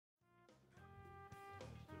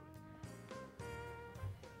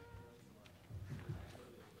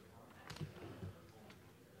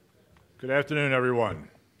Good afternoon, everyone.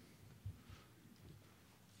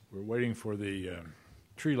 We're waiting for the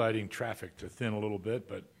tree lighting traffic to thin a little bit,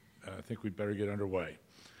 but I think we'd better get underway.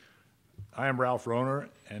 I am Ralph Rohner,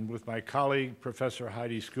 and with my colleague, Professor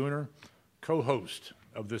Heidi Schooner, co-host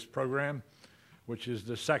of this program, which is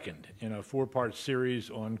the second in a four-part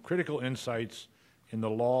series on critical insights in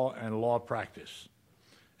the law and law practice,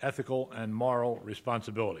 ethical and moral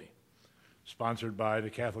responsibility, sponsored by the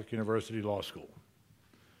Catholic University Law School.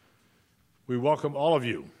 We welcome all of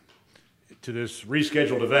you to this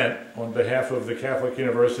rescheduled event on behalf of the Catholic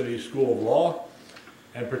University School of Law,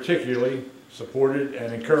 and particularly supported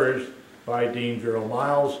and encouraged by Dean Vero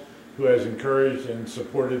Miles, who has encouraged and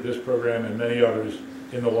supported this program and many others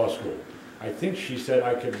in the law school. I think she said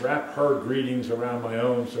I could wrap her greetings around my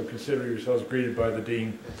own, so consider yourselves greeted by the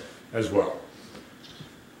Dean as well.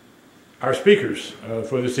 Our speakers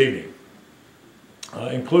for this evening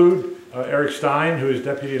include Eric Stein, who is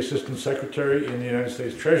Deputy Assistant Secretary in the United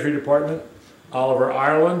States Treasury Department, Oliver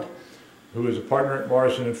Ireland, who is a partner at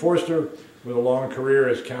Morrison & Forster with a long career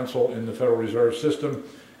as counsel in the Federal Reserve System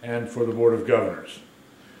and for the Board of Governors,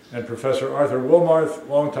 and Professor Arthur Wilmarth,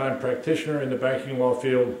 longtime practitioner in the banking law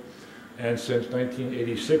field and since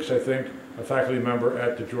 1986, I think, a faculty member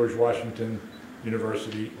at the George Washington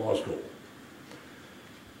University Law School.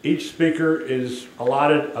 Each speaker is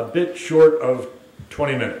allotted a bit short of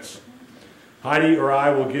 20 minutes. Heidi or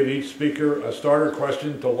I will give each speaker a starter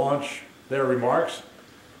question to launch their remarks,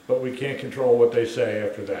 but we can't control what they say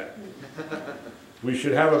after that. We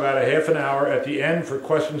should have about a half an hour at the end for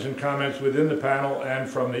questions and comments within the panel and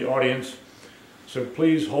from the audience, so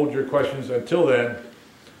please hold your questions until then,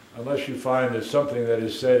 unless you find that something that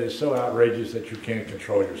is said is so outrageous that you can't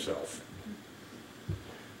control yourself.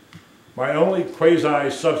 My only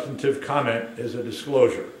quasi-substantive comment is a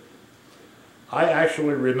disclosure. I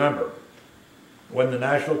actually remember when the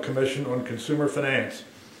National Commission on Consumer Finance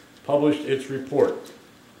published its report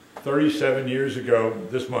 37 years ago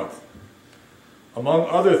this month. Among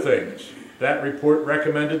other things, that report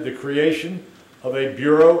recommended the creation of a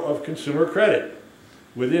Bureau of Consumer Credit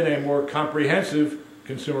within a more comprehensive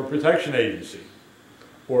Consumer Protection Agency,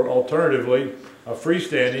 or alternatively, a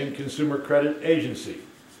freestanding Consumer Credit Agency.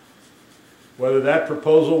 Whether that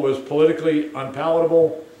proposal was politically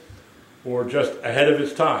unpalatable or just ahead of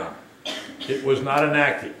its time, it was not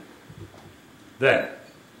enacted then.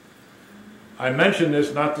 I mention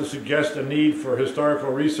this not to suggest a need for historical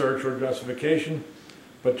research or justification,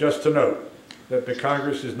 but just to note that the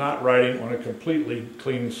Congress is not writing on a completely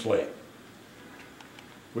clean slate.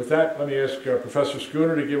 With that, let me ask Professor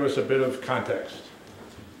Schooner to give us a bit of context.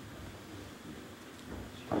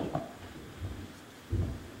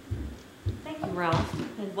 Thank you,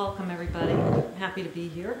 Ralph, and welcome everybody. I'm happy to be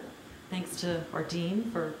here. Thanks to our dean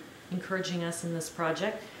for encouraging us in this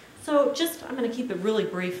project. So I'm going to keep it really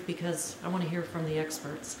brief because I want to hear from the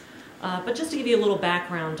experts. But just to give you a little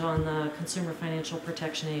background on the Consumer Financial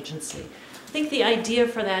Protection Agency. I think the idea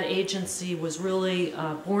for that agency was really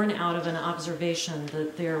born out of an observation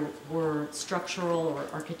that there were structural or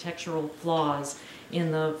architectural flaws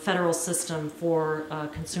in the federal system for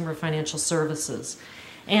consumer financial services.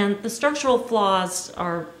 And the structural flaws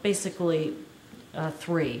are basically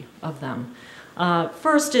three of them.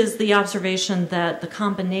 First is the observation that the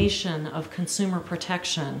combination of consumer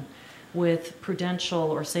protection with prudential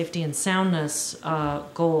or safety and soundness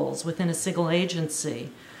goals within a single agency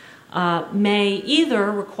may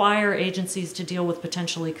either require agencies to deal with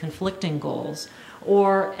potentially conflicting goals,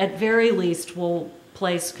 or at very least will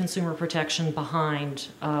place consumer protection behind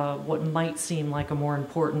what might seem like a more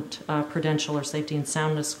important prudential or safety and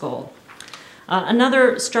soundness goal.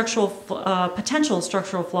 Another potential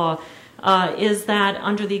structural flaw is that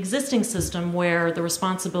under the existing system, where the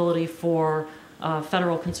responsibility for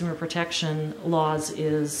federal consumer protection laws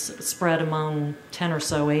is spread among 10 or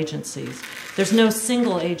so agencies, there's no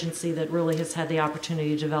single agency that really has had the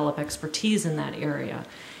opportunity to develop expertise in that area.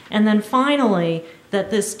 And then finally,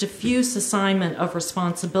 that this diffuse assignment of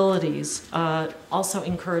responsibilities also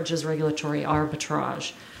encourages regulatory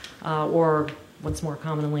arbitrage, or what's more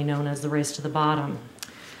commonly known as the race to the bottom.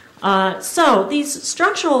 So these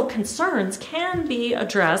structural concerns can be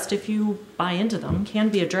addressed, if you buy into them, can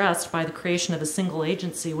be addressed by the creation of a single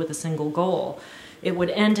agency with a single goal. It would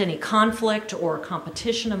end any conflict or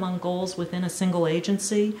competition among goals within a single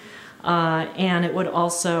agency, and it would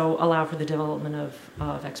also allow for the development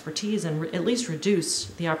of expertise and at least reduce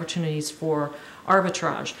the opportunities for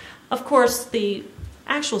arbitrage. Of course, the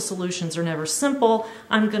actual solutions are never simple.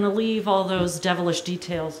 I'm going to leave all those devilish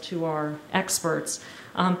details to our experts.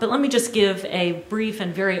 But let me just give a brief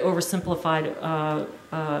and very oversimplified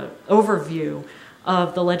overview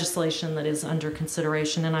of the legislation that is under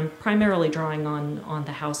consideration, and I'm primarily drawing on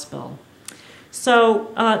the House bill.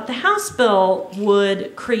 So the House bill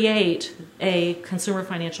would create a Consumer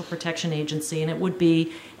Financial Protection Agency, and it would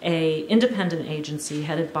be an independent agency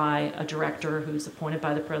headed by a director who's appointed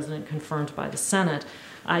by the President, confirmed by the Senate.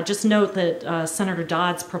 I just note that Senator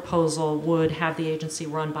Dodd's proposal would have the agency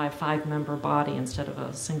run by a 5-member body instead of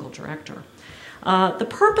a single director. The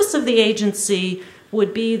purpose of the agency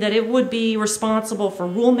would be that it would be responsible for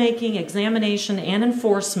rulemaking, examination, and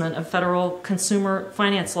enforcement of federal consumer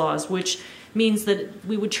finance laws, which means that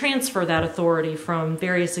we would transfer that authority from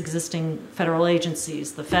various existing federal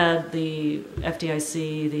agencies, the Fed, the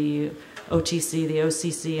FDIC, the OTC, the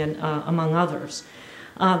OCC, and among others.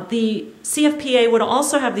 The CFPA would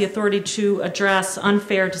also have the authority to address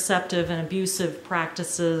unfair, deceptive, and abusive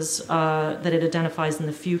practices that it identifies in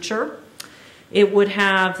the future. It would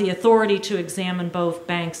have the authority to examine both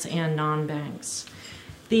banks and non-banks.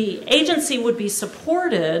 The agency would be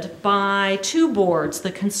supported by 2 boards,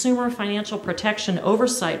 the Consumer Financial Protection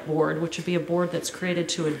Oversight Board, which would be a board that's created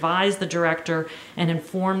to advise the director and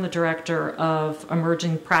inform the director of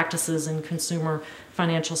emerging practices in consumer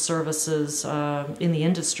financial services in the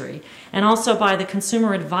industry, and also by the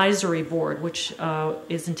Consumer Advisory Board, which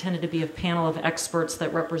is intended to be a panel of experts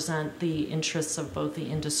that represent the interests of both the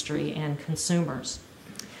industry and consumers.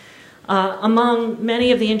 Among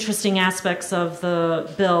many of the interesting aspects of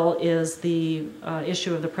the bill is the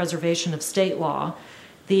issue of the preservation of state law.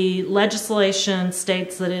 The legislation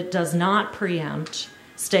states that it does not preempt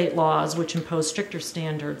state laws which impose stricter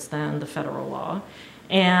standards than the federal law,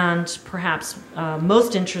 and perhaps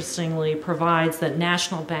most interestingly provides that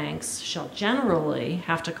national banks shall generally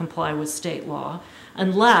have to comply with state law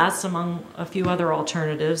unless, among a few other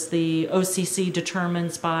alternatives, the OCC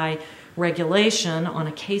determines by regulation on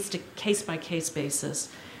a case-by-case basis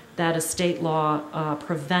that a state law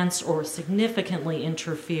prevents or significantly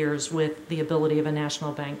interferes with the ability of a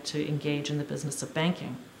national bank to engage in the business of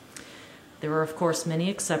banking. There are, of course, many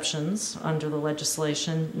exceptions under the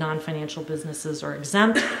legislation. Non-financial businesses are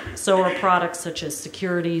exempt. So are products such as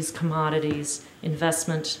securities, commodities,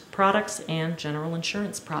 investment products, and general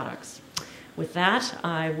insurance products. With that,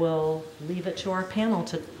 I will leave it to our panel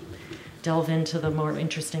to delve into the more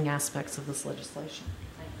interesting aspects of this legislation.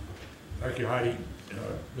 Thank you, Heidi.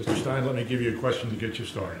 Mr. Stein, let me give you a question to get you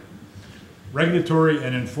started. Regulatory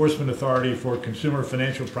and enforcement authority for consumer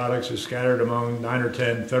financial products is scattered among 9 or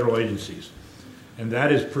 10 federal agencies, and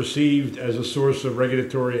that is perceived as a source of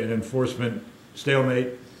regulatory and enforcement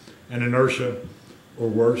stalemate and inertia, or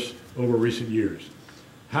worse, over recent years.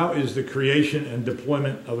 How is the creation and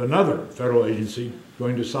deployment of another federal agency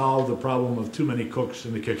going to solve the problem of too many cooks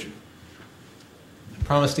in the kitchen? I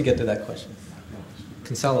promise to get to that question.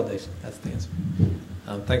 Consolidation, that's the answer.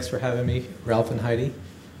 Thanks for having me, Ralph and Heidi.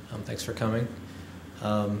 Thanks for coming.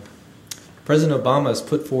 President Obama has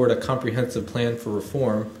put forward a comprehensive plan for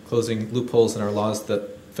reform, closing loopholes in our laws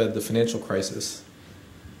that fed the financial crisis.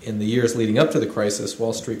 In the years leading up to the crisis,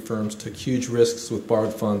 Wall Street firms took huge risks with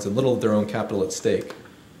borrowed funds and little of their own capital at stake,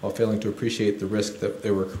 while failing to appreciate the risk that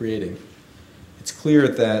they were creating. It's clear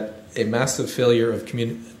that a massive failure of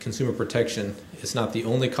consumer protection is not the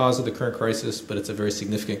only cause of the current crisis, but it's a very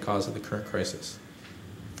significant cause of the current crisis.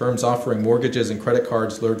 Firms offering mortgages and credit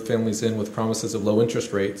cards lured families in with promises of low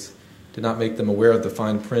interest rates, did not make them aware of the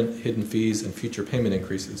fine print, hidden fees, and future payment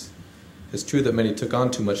increases. It's true that many took on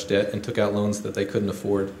too much debt and took out loans that they couldn't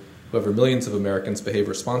afford. However, millions of Americans behaved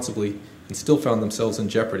responsibly and still found themselves in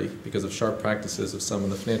jeopardy because of sharp practices of some in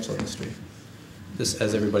the financial industry. This,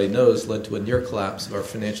 as everybody knows, led to a near collapse of our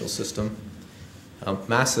financial system,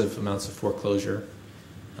 massive amounts of foreclosure,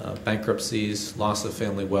 bankruptcies, loss of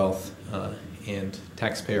family wealth, and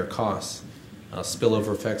taxpayer costs,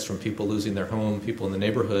 spillover effects from people losing their home, people in the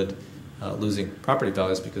neighborhood losing property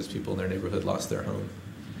values because people in their neighborhood lost their home.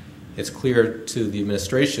 It's clear to the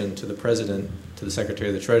administration, to the President, to the Secretary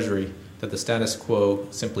of the Treasury, that the status quo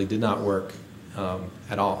simply did not work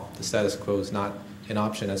at all. The status quo is not an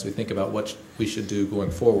option as we think about what we should do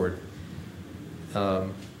going forward.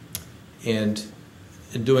 And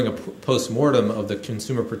in doing a post-mortem of the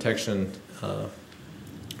consumer protection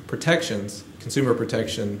consumer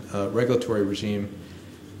protection regulatory regime,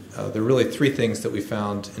 there are really 3 things that we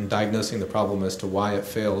found in diagnosing the problem as to why it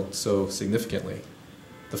failed so significantly.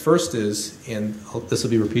 The first is, and this will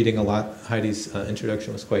be repeating a lot, Heidi's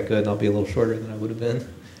introduction was quite good, and I'll be a little shorter than I would have been,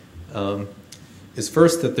 is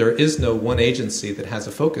first that there is no one agency that has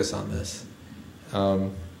a focus on this.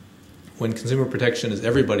 When consumer protection is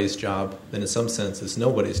everybody's job, then in some sense it's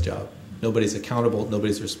nobody's job. Nobody's accountable,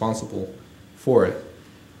 nobody's responsible for it.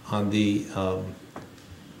 On the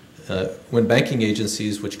When banking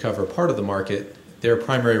agencies, which cover part of the market, their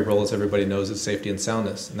primary role, as everybody knows, is safety and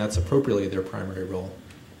soundness, and that's appropriately their primary role.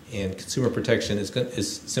 And consumer protection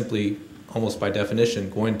is simply, almost by definition,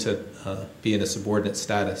 going to be in a subordinate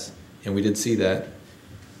status, and we did see that.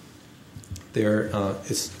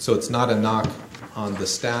 So it's not a knock on the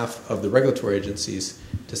staff of the regulatory agencies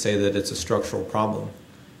to say that it's a structural problem,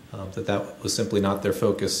 that was simply not their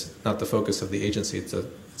focus, not the focus of the agency. It's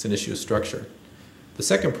an issue of structure. The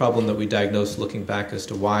second problem that we diagnosed looking back as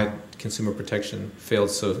to why consumer protection failed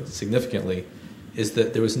so significantly is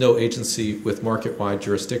that there was no agency with market-wide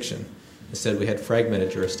jurisdiction. Instead, we had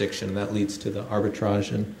fragmented jurisdiction, and that leads to the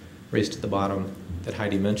arbitrage and race to the bottom that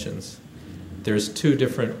Heidi mentions. There's two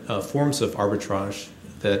different forms of arbitrage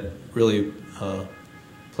that really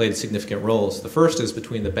played significant roles. The first is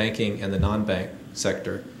between the banking and the non-bank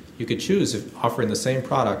sector. You could choose, if offering the same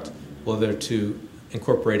product, whether to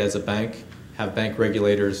incorporate as a bank, have bank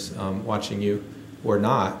regulators watching you, or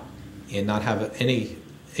not, and not have any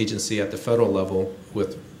agency at the federal level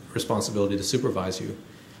with responsibility to supervise you.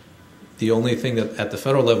 The only thing that at the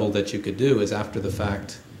federal level that you could do is after the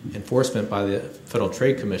fact enforcement by the Federal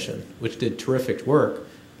Trade Commission, which did terrific work.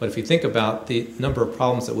 But if you think about the number of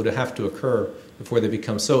problems that would have to occur before they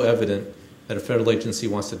become so evident that a federal agency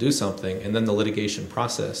wants to do something, and then the litigation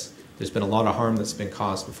process, there's been a lot of harm that's been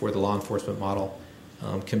caused before the law enforcement model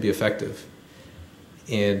can be effective.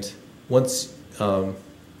 And once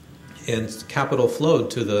and capital flowed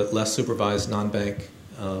to the less supervised non-bank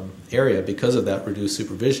area because of that reduced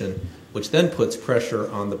supervision, which then puts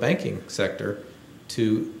pressure on the banking sector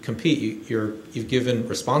to compete. You've given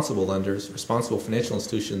responsible lenders, responsible financial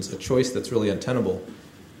institutions, a choice that's really untenable.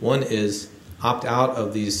 One is opt out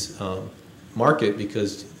of these market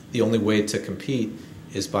because the only way to compete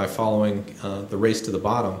is by following the race to the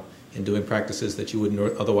bottom and doing practices that you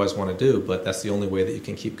wouldn't otherwise want to do, but that's the only way that you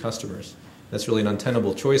can keep customers. That's really an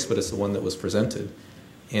untenable choice, but it's the one that was presented.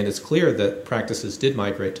 And it's clear that practices did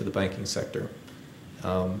migrate to the banking sector.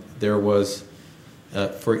 There was,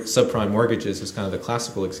 for subprime mortgages is kind of the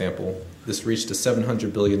classical example. This reached a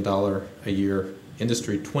 $700 billion a year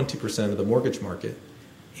industry, 20% of the mortgage market,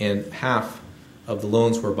 and half of the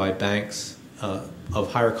loans were by banks,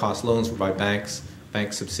 of higher cost loans were by banks,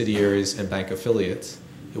 bank subsidiaries, and bank affiliates.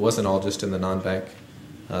 It wasn't all just in the non-bank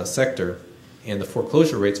sector. And the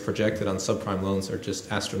foreclosure rates projected on subprime loans are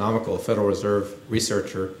just astronomical. A Federal Reserve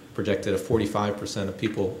researcher projected 45% of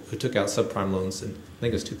people who took out subprime loans in, I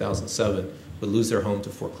think it was 2007, would lose their home to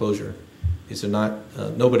foreclosure. These are not,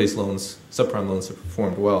 nobody's loans, subprime loans have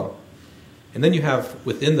performed well. And then you have,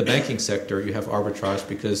 within the banking sector, you have arbitrage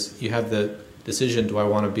because you have the decision, do I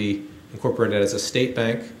want to be incorporated as a state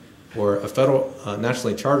bank or a federal,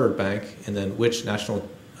 nationally chartered bank, and then which national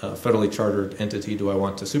federally chartered entity do I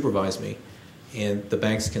want to supervise me? And the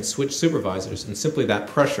banks can switch supervisors, and simply that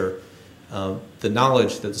pressure, the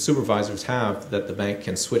knowledge that the supervisors have that the bank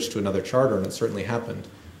can switch to another charter, and it certainly happened,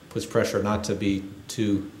 puts pressure not to be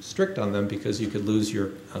too strict on them because you could lose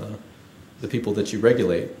your the people that you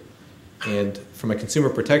regulate. And from a consumer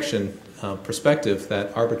protection perspective,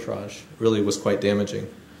 that arbitrage really was quite damaging.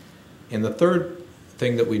 And the third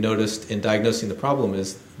thing that we noticed in diagnosing the problem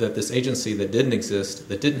is that this agency that didn't exist,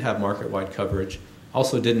 that didn't have market-wide coverage,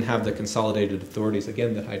 also didn't have the consolidated authorities,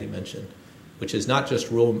 again, that Heidi mentioned, which is not just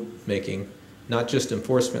rule-making, not just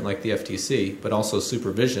enforcement like the FTC, but also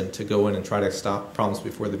supervision to go in and try to stop problems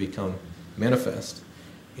before they become manifest.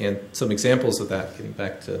 And some examples of that, getting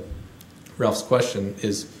back to Ralph's question,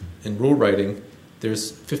 is in rule writing,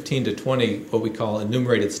 there's 15 to 20 what we call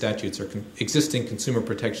enumerated statutes or existing consumer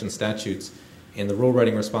protection statutes, and the rule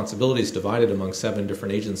writing responsibility is divided among 7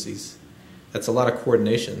 different agencies. That's a lot of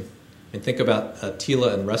coordination. And think about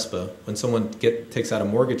TILA and RESPA. When someone takes out a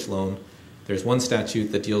mortgage loan, there's one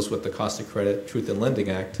statute that deals with the Cost of Credit Truth in Lending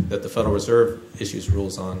Act that the Federal Reserve issues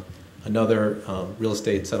rules on, another Real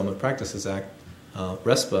Estate Settlement Practices Act,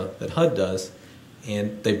 RESPA, that HUD does,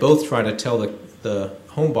 and they both try to tell the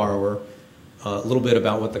home borrower a little bit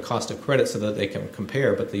about what the cost of credit so that they can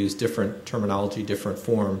compare, but they use different terminology, different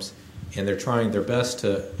forms, and they're trying their best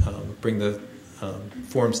to bring the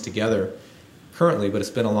forms together currently, but it's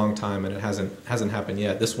been a long time and it hasn't happened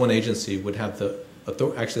yet. This one agency would have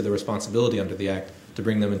actually the responsibility under the Act to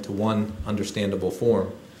bring them into one understandable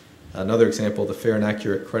form. Another example, the Fair and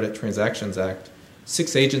Accurate Credit Transactions Act.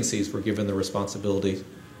 6 agencies were given the responsibility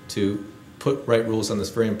to write rules on this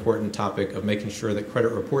very important topic of making sure that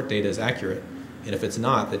credit report data is accurate. And if it's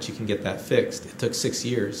not, that you can get that fixed. It took 6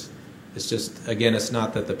 years. It's just, again, it's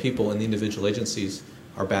not that the people in the individual agencies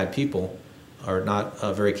are bad people, are not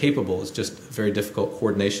very capable. It's just very difficult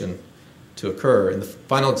coordination to occur. And the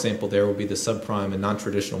final example there will be the subprime and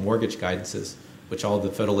non-traditional mortgage guidances, which all the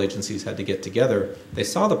federal agencies had to get together. They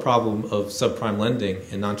saw the problem of subprime lending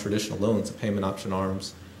in non-traditional loans, payment option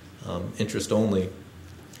arms, interest only,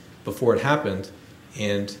 before it happened.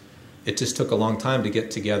 And it just took a long time to get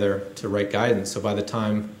together to write guidance. So by the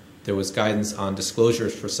time there was guidance on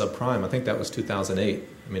disclosures for subprime, I think that was 2008.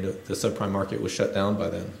 I mean, the subprime market was shut down by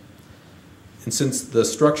then. And since the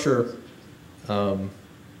structure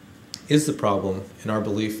is the problem, in our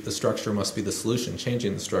belief, the structure must be the solution,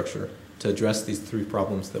 changing the structure to address these three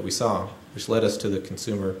problems that we saw, which led us to the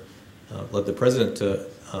consumer, led the president to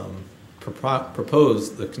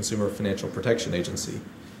propose the Consumer Financial Protection Agency.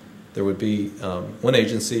 There would be one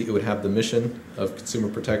agency, it would have the mission of consumer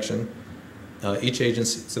protection. Each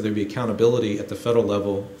agency, so there'd be accountability at the federal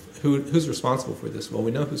level. Who's responsible for this? Well,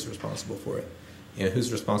 we know who's responsible for it. And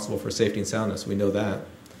who's responsible for safety and soundness? We know that.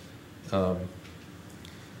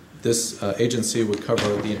 This agency would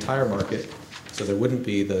cover the entire market, so there wouldn't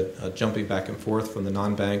be the jumping back and forth from the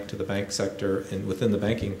non-bank to the bank sector, and within the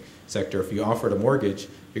banking sector, if you offered a mortgage,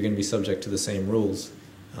 you're going to be subject to the same rules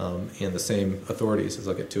and the same authorities, as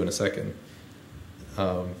I'll get to in a second.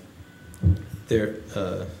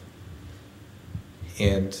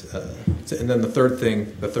 And then the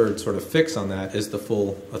third sort of fix on that is the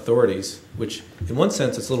full authorities, which in one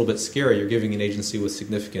sense it's a little bit scary. You're giving an agency with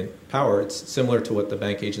significant power. It's similar to what the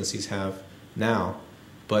bank agencies have now.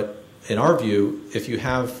 But in our view, if you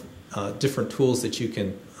have different tools that you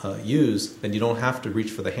can use, then you don't have to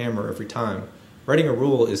reach for the hammer every time. Writing a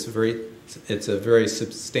rule is it's a very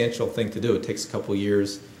substantial thing to do. It takes a couple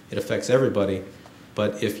years. It affects everybody.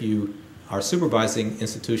 But if you are supervising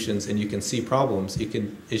institutions and you can see problems, you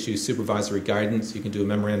can issue supervisory guidance, you can do a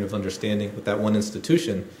memorandum of understanding with that one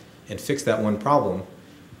institution and fix that one problem,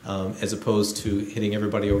 as opposed to hitting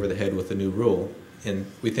everybody over the head with a new rule. And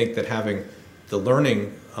we think that having the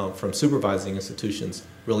learning from supervising institutions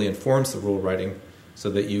really informs the rule writing so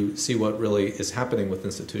that you see what really is happening with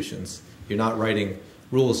institutions. You're not writing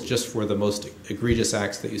rules just for the most egregious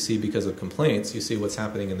acts that you see because of complaints. You see what's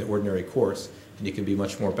happening in the ordinary course, and you can be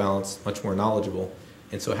much more balanced, much more knowledgeable.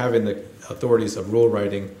 And so having the authorities of rule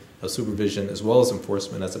writing, of supervision, as well as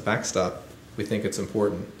enforcement as a backstop, we think it's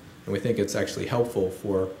important. And we think it's actually helpful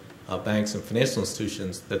for banks and financial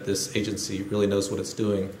institutions that this agency really knows what it's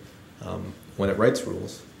doing when it writes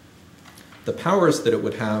rules. The powers that it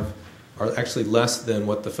would have are actually less than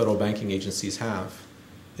what the federal banking agencies have.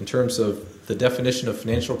 In terms of the definition of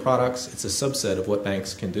financial products, it's a subset of what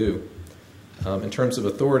banks can do. In terms of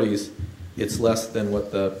authorities, it's less than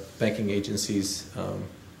what the banking agencies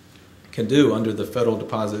can do. Under the Federal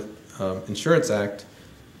Deposit Insurance Act,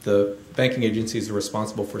 the banking agencies are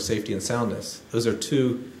responsible for safety and soundness. Those are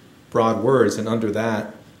two broad words, and under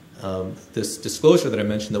that, this disclosure that I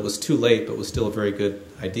mentioned that was too late but was still a very good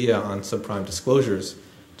idea on subprime disclosures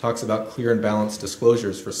talks about clear and balanced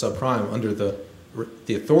disclosures for subprime under the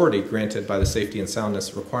authority granted by the safety and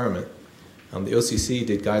soundness requirement. The OCC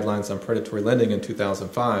did guidelines on predatory lending in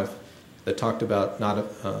 2005 that talked about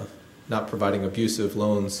not providing abusive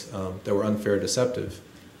loans that were unfair or deceptive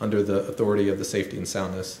under the authority of the safety and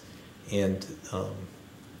soundness. And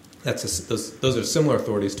those are similar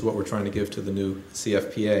authorities to what we're trying to give to the new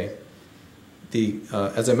CFPA.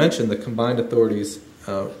 As I mentioned, the combined authorities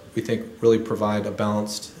we think really provide a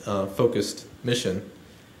balanced, focused mission.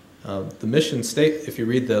 The mission state, if you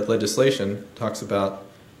read the legislation, talks about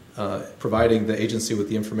providing the agency with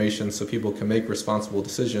the information so people can make responsible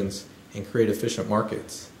decisions and create efficient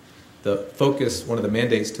markets. The focus, one of the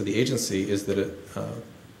mandates to the agency is that it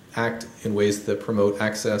act in ways that promote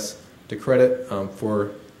access to credit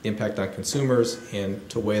for impact on consumers and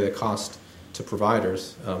to weigh the cost to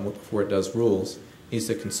providers before it does rules. It needs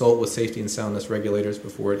to consult with safety and soundness regulators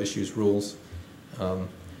before it issues rules.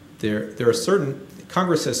 There are certain,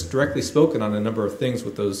 Congress has directly spoken on a number of things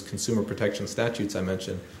with those consumer protection statutes I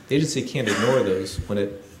mentioned. The agency can't ignore those when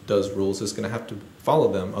it does rules. It's going to have to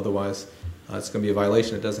follow them, otherwise it's going to be a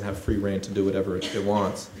violation. It doesn't have free rein to do whatever it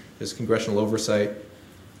wants. There's congressional oversight,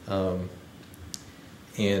 and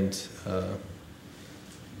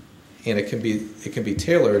it can be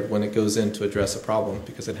tailored when it goes in to address a problem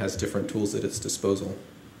because it has different tools at its disposal.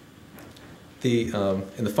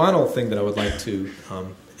 And the final thing that I would like to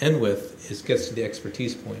end with gets to the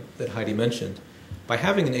expertise point that Heidi mentioned. By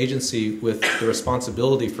having an agency with the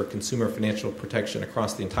responsibility for consumer financial protection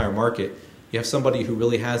across the entire market, you have somebody who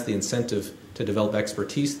really has the incentive to develop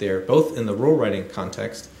expertise there, both in the rule writing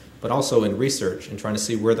context, but also in research and trying to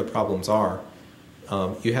see where the problems are.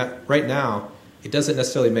 Right now, it doesn't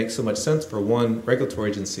necessarily make so much sense for one regulatory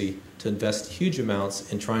agency to invest huge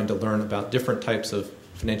amounts in trying to learn about different types of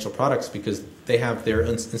financial products because they have their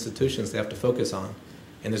institutions they have to focus on.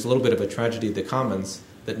 And there's a little bit of a tragedy of the commons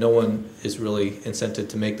that no one is really incented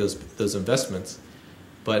to make those investments.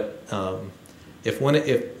 But if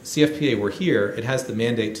CFPA were here, it has the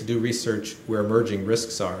mandate to do research where emerging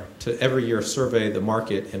risks are, to every year survey the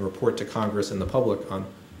market and report to Congress and the public on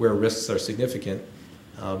where risks are significant.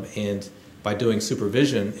 And by doing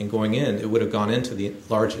supervision and going in, it would have gone into the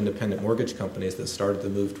large independent mortgage companies that started the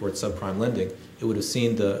move towards subprime lending. It would have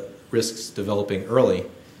seen the risks developing early.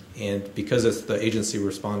 And because it's the agency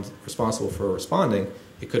responsible for responding,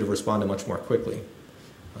 it could have responded much more quickly.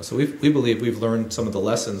 So we believe we've learned some of the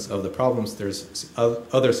lessons of the problems. There's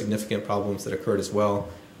other significant problems that occurred as well.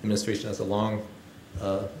 The administration has a long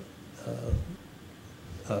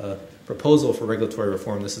proposal for regulatory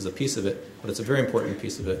reform. This is a piece of it, but it's a very important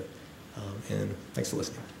piece of it. And thanks for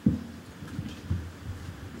listening.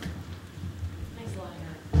 Thanks a lot,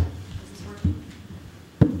 Eric. Is this working?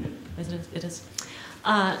 It is.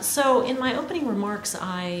 So in my opening remarks,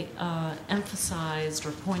 I emphasized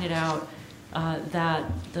or pointed out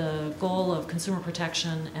that the goal of consumer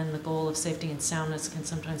protection and the goal of safety and soundness can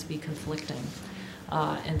sometimes be conflicting,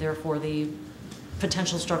 and therefore the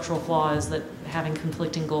potential structural flaw is that having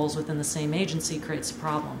conflicting goals within the same agency creates a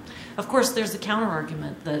problem. Of course, there's the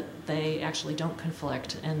counter-argument that they actually don't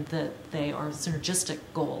conflict and that they are synergistic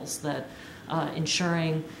goals, that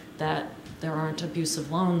ensuring that there aren't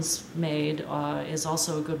abusive loans made is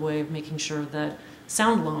also a good way of making sure that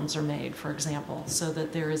sound loans are made, for example, so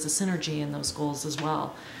that there is a synergy in those goals as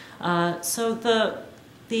well. So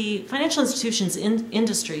the financial institutions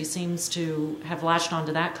industry seems to have latched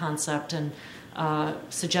onto that concept and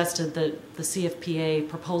suggested that the CFPA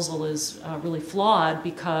proposal is really flawed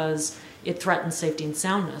because it threatens safety and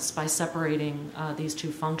soundness by separating these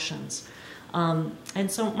two functions. And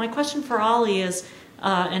so my question for Ollie is,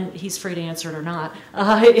 and he's free to answer it or not,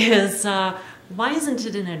 is why isn't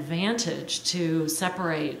it an advantage to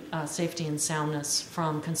separate safety and soundness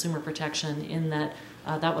from consumer protection in that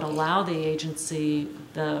that would allow the agency,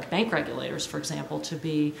 the bank regulators, for example, to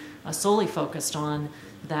be solely focused on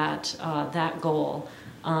that goal,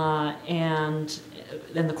 and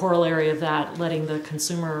the corollary of that, letting the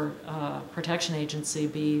consumer protection agency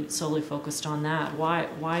be solely focused on that?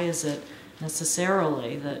 Why is it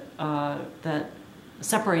necessarily that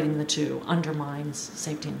separating the two undermines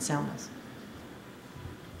safety and soundness?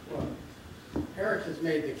 Well, Eric has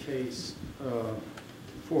made the case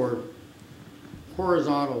for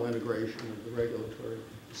horizontal integration of the regulatory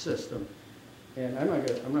system, and I'm not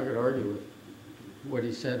going to argue with what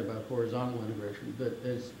he said about horizontal integration, but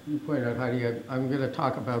as you pointed out, Heidi, I'm going to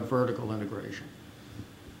talk about vertical integration,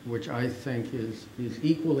 which I think is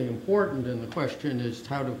equally important, and the question is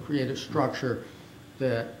how to create a structure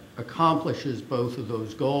that accomplishes both of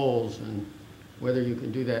those goals, and whether you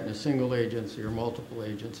can do that in a single agency or multiple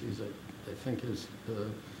agencies, I think is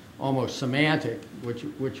almost semantic. What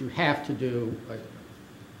you have to do,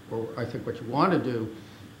 or I think what you want to do,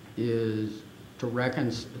 is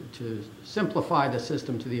to simplify the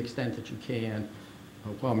system to the extent that you can,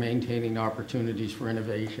 while maintaining opportunities for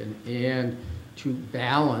innovation, and to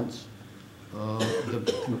balance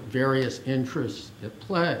the various interests at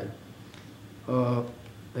play.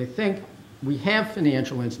 I think we have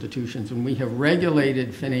financial institutions, and we have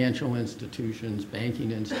regulated financial institutions,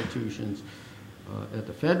 banking institutions, at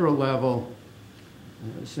the federal level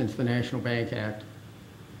since the National Bank Act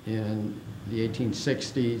in the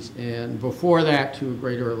 1860s, and before that, to a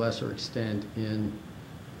greater or lesser extent, in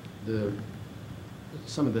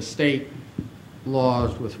some of the state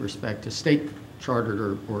laws with respect to state chartered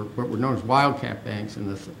or what were known as wildcat banks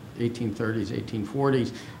in the 1830s,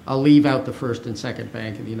 1840s. I'll leave out the first and second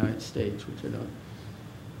bank in the United States, which I don't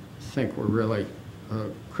think were really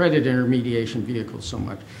credit intermediation vehicles so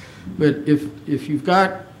much. But if you're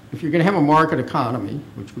going to have a market economy,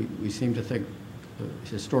 which we seem to think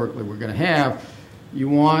historically we're going to have, you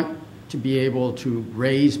want to be able to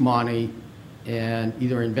raise money and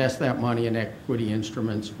either invest that money in equity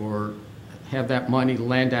instruments or have that money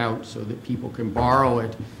lent out so that people can borrow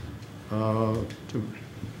it to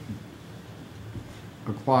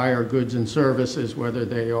acquire goods and services, whether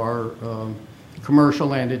they are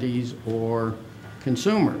commercial entities or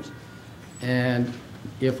consumers. And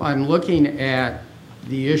if I'm looking at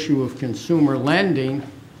the issue of consumer lending,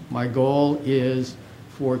 my goal is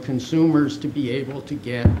for consumers to be able to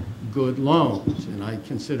get good loans. And I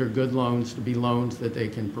consider good loans to be loans that they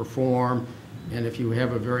can perform. And if you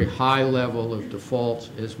have a very high level of defaults,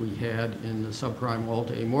 as we had in the subprime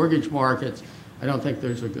multi-mortgage markets, I don't think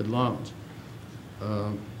those are good loans.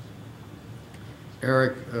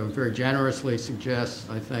 Eric very generously suggests,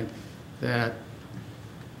 I think, that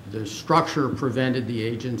the structure prevented the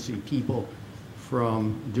agency people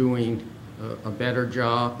from doing a better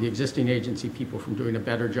job, the existing agency people from doing a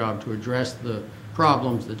better job to address the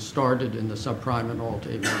problems that started in the subprime and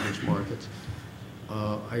Alt-A mortgage markets.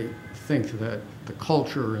 I think that the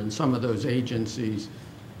culture in some of those agencies,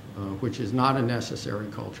 which is not a necessary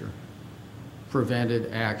culture,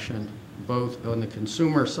 prevented action both on the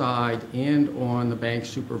consumer side and on the bank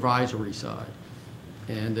supervisory side.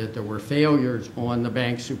 And that there were failures on the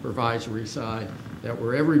bank supervisory side that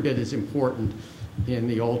were every bit as important in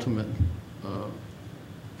the ultimate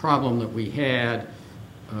problem that we had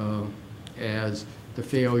as the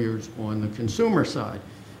failures on the consumer side.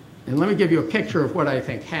 And let me give you a picture of what I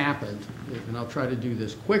think happened, and I'll try to do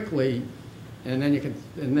this quickly, and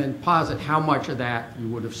then posit how much of that you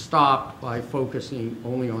would have stopped by focusing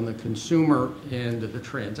only on the consumer end of the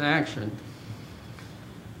transaction.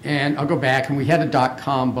 And I'll go back, and we had a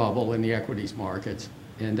dot-com bubble in the equities markets,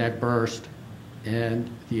 and that burst, and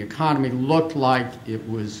the economy looked like it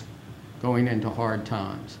was going into hard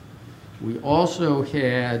times. We also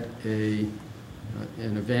had an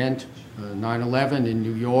event, 9/11 in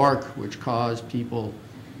New York, which caused people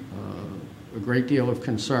a great deal of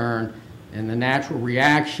concern, and the natural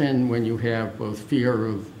reaction when you have both fear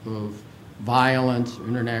of violence,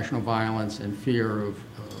 international violence, and fear of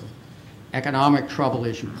economic trouble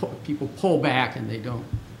is people pull back and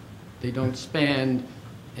they don't spend,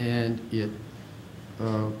 and it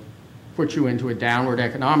puts you into a downward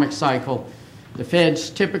economic cycle. The Fed's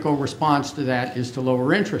typical response to that is to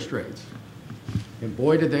lower interest rates. And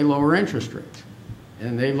boy, did they lower interest rates.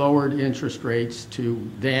 And they lowered interest rates to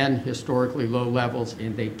then historically low levels,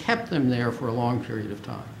 and they kept them there for a long period of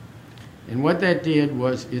time. And what that did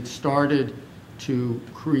was it started to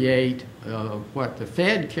create what the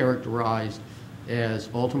Fed characterized as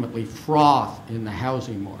ultimately froth in the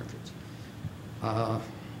housing markets.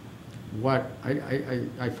 What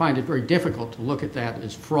I find it very difficult to look at that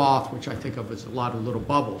as froth, which I think of as a lot of little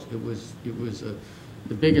bubbles. It was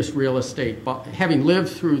the biggest real estate, having lived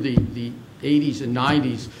through the 80s and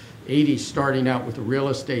 90s, 80s starting out with a real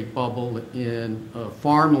estate bubble in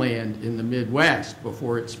farmland in the Midwest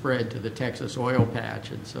before it spread to the Texas oil patch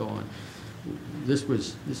and so on. This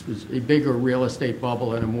was a bigger real estate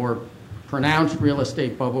bubble and a more pronounced real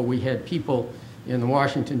estate bubble. We had people in the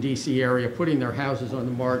Washington, D.C. area putting their houses on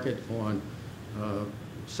the market on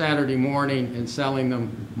Saturday morning and selling them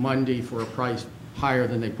Monday for a price higher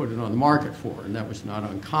than they put it on the market for, and that was not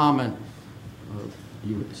uncommon.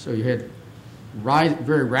 So you had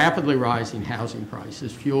very rapidly rising housing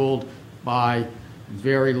prices fueled by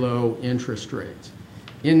very low interest rates.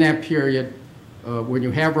 In that period, when you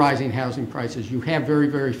have rising housing prices, you have very,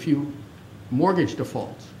 very few mortgage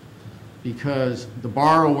defaults because the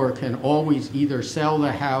borrower can always either sell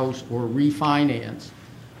the house or refinance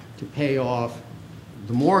to pay off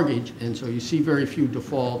the mortgage, and so you see very few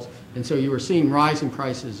defaults, and so you were seeing rising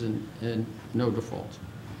prices and no defaults.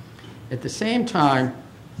 At the same time,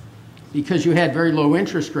 because you had very low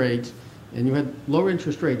interest rates, and you had low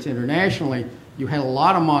interest rates internationally, you had a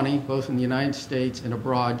lot of money, both in the United States and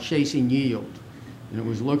abroad, chasing yield. And it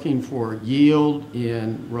was looking for yield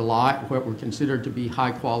in what were considered to be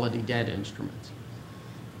high-quality debt instruments.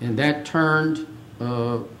 And that turned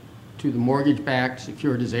to the mortgage-backed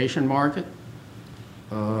securitization market.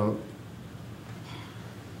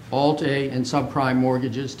 Alt-A and subprime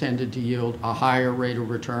mortgages tended to yield a higher rate of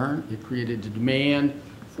return. It created a demand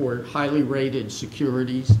for highly rated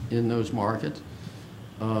securities in those markets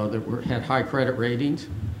that had high credit ratings.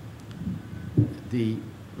 The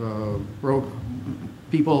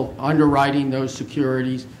people underwriting those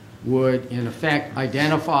securities would, in effect,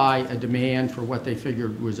 identify a demand for what they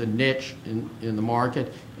figured was a niche in the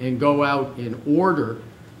market and go out and order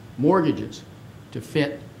mortgages to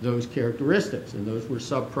fit those characteristics. And those were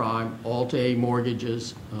subprime, Alt-A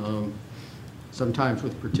mortgages, sometimes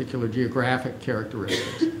with particular geographic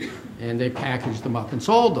characteristics. And they packaged them up and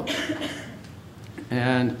sold them.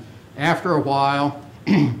 And after a while,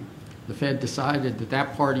 the Fed decided that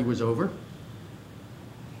that party was over.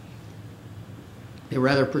 They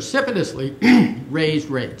rather precipitously raised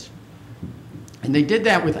rates. And they did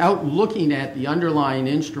that without looking at the underlying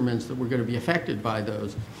instruments that were going to be affected by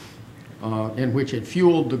those, and which had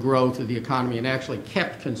fueled the growth of the economy and actually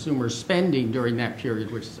kept consumers spending during that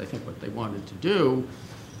period, which is, I think, what they wanted to do,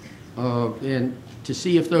 and to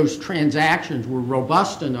see if those transactions were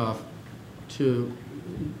robust enough to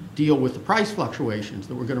deal with the price fluctuations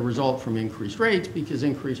that were going to result from increased rates, because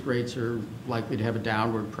increased rates are likely to have a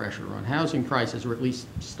downward pressure on housing prices, or at least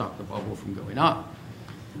stop the bubble from going up.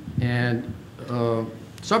 And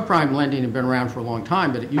subprime lending had been around for a long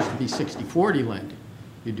time, but it used to be 60-40 lending.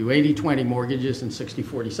 You do 80-20 mortgages and 60-40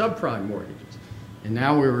 subprime mortgages. And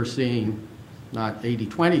now we were seeing not 80-20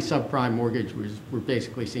 subprime mortgage, we're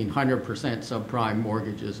basically seeing 100% subprime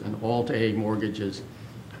mortgages and Alt-A mortgages,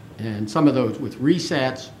 and some of those with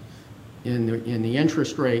resets in the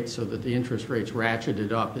interest rates, so that the interest rates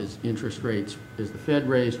ratcheted up as the Fed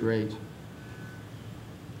raised rates.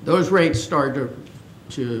 Those rates started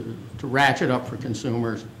to ratchet up for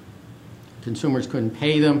consumers. Consumers couldn't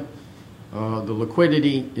pay them. The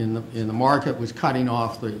liquidity in the market was cutting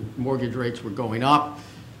off. The mortgage rates were going up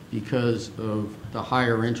because of the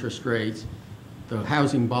higher interest rates. The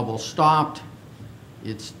housing bubble stopped.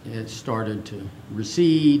 It started to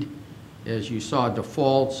recede. As you saw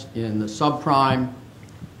defaults in the subprime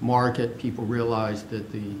market, people realized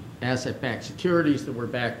that the asset-backed securities that were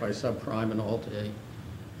backed by subprime and Alt-A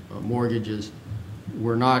mortgages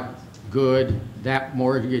were not good. That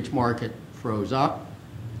mortgage market froze up,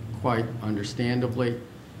 quite understandably.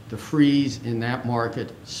 The freeze in that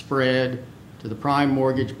market spread to the prime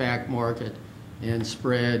mortgage-backed market and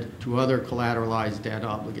spread to other collateralized debt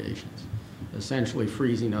obligations, essentially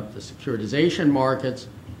freezing up the securitization markets,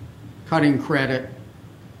 cutting credit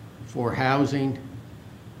for housing,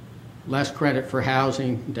 less credit for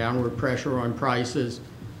housing, downward pressure on prices.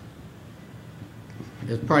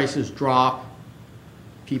 As prices drop,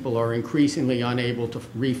 people are increasingly unable to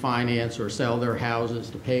refinance or sell their houses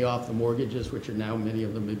to pay off the mortgages, which are now, many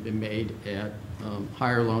of them have been made at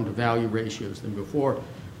higher loan-to-value ratios than before.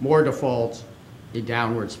 More defaults, a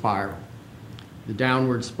downward spiral. The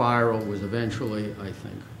downward spiral was eventually, I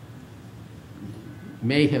think,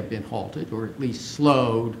 may have been halted or at least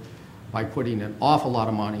slowed by putting an awful lot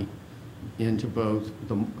of money into both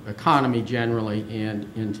the economy generally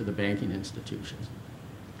and into the banking institutions.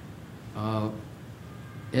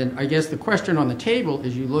 And I guess the question on the table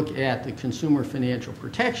is, you look at the Consumer Financial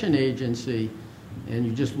Protection Agency and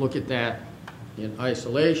you just look at that in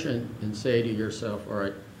isolation and say to yourself, all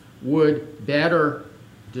right, would better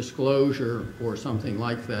disclosure or something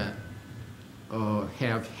like that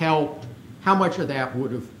have helped? How much of that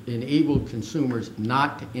would have enabled consumers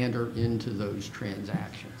not to enter into those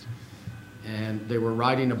transactions? And they were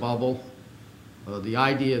riding a bubble. The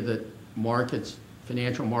idea that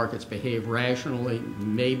financial markets behave rationally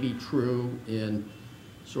may be true in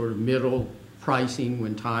sort of middle pricing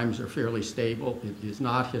when times are fairly stable. It is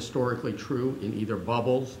not historically true in either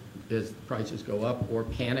bubbles as prices go up or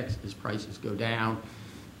panics as prices go down.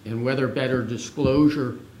 And whether better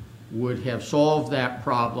disclosure would have solved that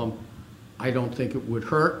problem, I don't think it would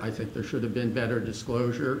hurt. I think there should have been better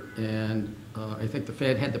disclosure, and I think the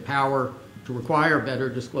Fed had the power to require better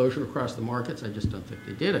disclosure across the markets. I just don't think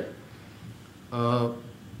they did it.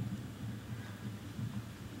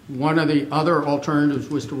 One of the other alternatives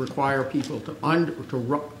was to require people to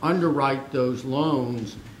underwrite those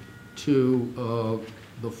loans to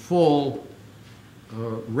the full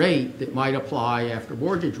rate that might apply after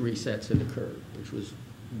mortgage resets had occurred, which was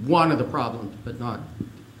one of the problems, but not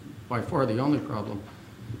by far the only problem.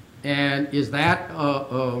 And is that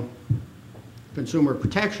a consumer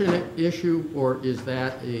protection issue, or is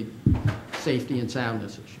that a safety and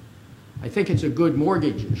soundness issue? I think it's a good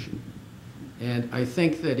mortgage issue. And I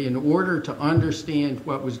think that in order to understand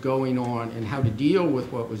what was going on and how to deal with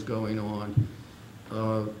what was going on,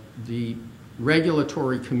 the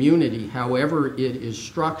regulatory community, however it is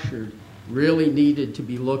structured, really needed to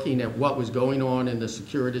be looking at what was going on in the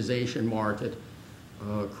securitization market,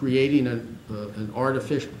 creating an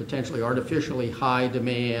potentially artificially high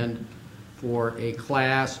demand for a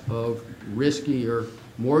class of riskier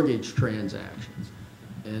mortgage transactions.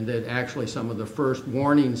 And that actually some of the first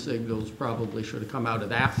warning signals probably should have come out of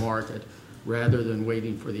that market rather than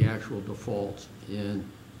waiting for the actual defaults in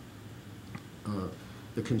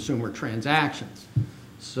the consumer transactions.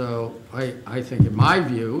 So I think, in my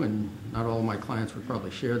view, and not all of my clients would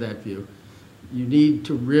probably share that view, you need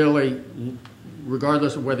to really,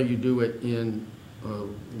 regardless of whether you do it in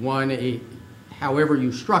however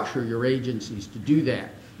you structure your agencies to do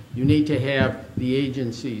that, you need to have the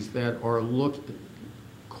agencies that are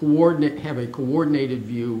have a coordinated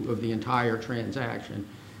view of the entire transaction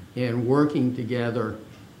and working together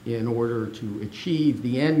in order to achieve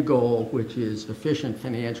the end goal, which is efficient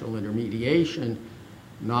financial intermediation,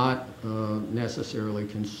 not necessarily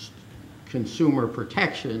consumer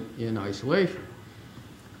protection in isolation.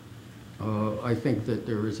 I think that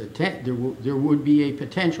there would be a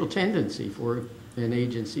potential tendency for an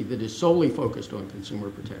agency that is solely focused on consumer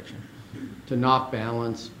protection to not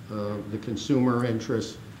balance the consumer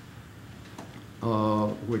interests,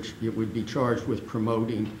 which it would be charged with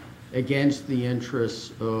promoting, against the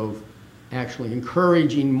interests of actually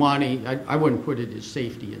encouraging money. I wouldn't put it as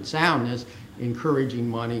safety and soundness, encouraging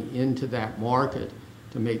money into that market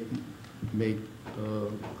to make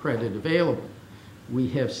credit available. We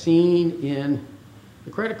have seen in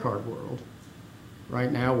the credit card world, right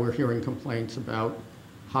now we're hearing complaints about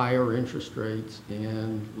higher interest rates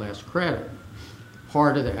and less credit.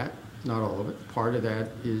 Part of that, not all of it, part of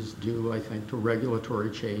that is due, I think, to regulatory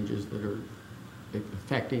changes that are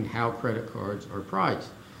affecting how credit cards are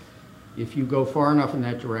priced. If you go far enough in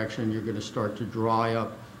that direction, you're going to start to dry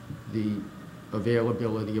up the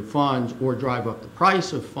availability of funds or drive up the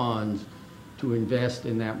price of funds to invest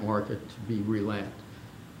in that market to be relent.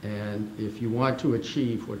 And if you want to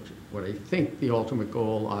achieve what I think the ultimate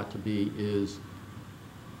goal ought to be is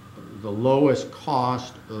the lowest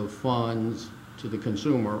cost of funds to the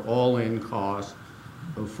consumer, all-in cost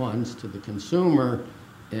of funds to the consumer,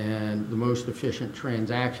 and the most efficient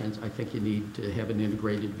transactions, I think you need to have an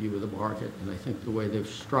integrated view of the market. And I think the way they've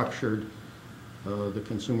structured the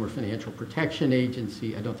Consumer Financial Protection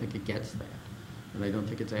Agency, I don't think it gets that. And I don't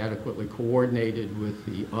think it's adequately coordinated with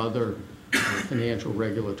the other financial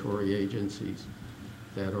regulatory agencies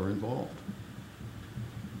that are involved.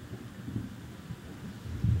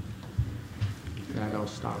 With that, I'll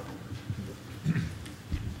stop.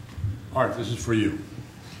 Art, this is for you.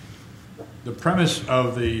 The premise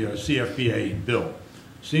of the CFPA bill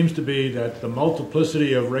seems to be that the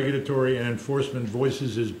multiplicity of regulatory and enforcement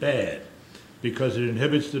voices is bad because it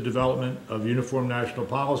inhibits the development of uniform national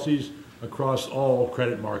policies across all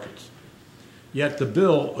credit markets. Yet the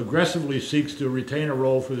bill aggressively seeks to retain a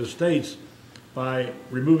role for the states by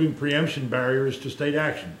removing preemption barriers to state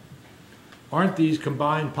action. Aren't these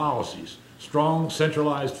combined policies, strong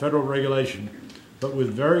centralized federal regulation, but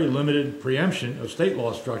with very limited preemption of state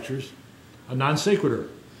law structures, a non sequitur?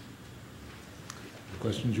 The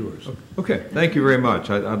question's yours. Okay, thank you very much.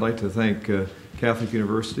 I'd like to thank Catholic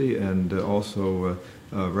University and also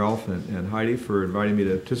Ralph and Heidi for inviting me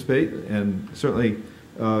to participate, and certainly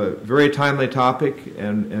very timely topic,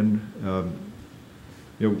 and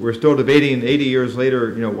you know, we're still debating 80 years later,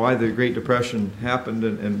 you know, why the Great Depression happened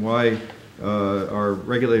and why our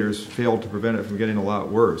regulators failed to prevent it from getting a lot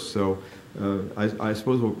worse. So I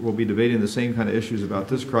suppose we'll be debating the same kind of issues about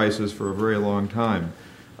this crisis for a very long time.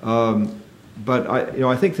 But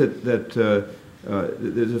I think that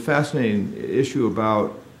there's a fascinating issue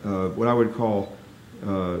about what I would call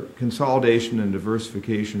consolidation and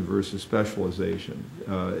diversification versus specialization,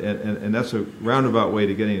 and that's a roundabout way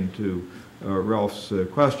to getting into Ralph's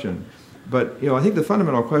question. But I think the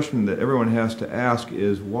fundamental question that everyone has to ask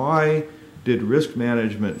is, why did risk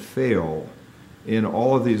management fail in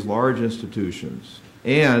all of these large institutions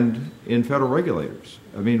and in federal regulators?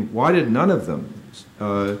 I mean, why did none of them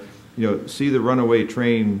see the runaway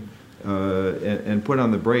train and put on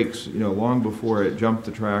the brakes, long before it jumped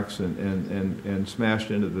the tracks and smashed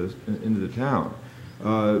into the town?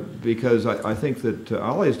 Because I think that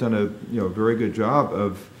Ollie's done a very good job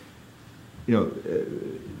of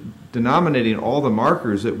denominating all the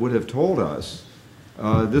markers that would have told us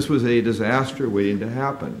this was a disaster waiting to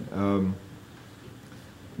happen.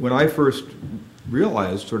 When I first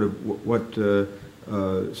realized sort of what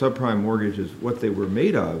subprime mortgages, what they were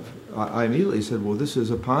made of, I immediately said, well, this is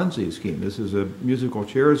a Ponzi scheme. This is a musical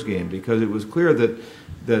chairs game, because it was clear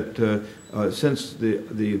that since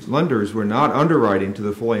the lenders were not underwriting to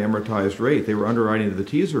the fully amortized rate, they were underwriting to the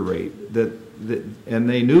teaser rate, and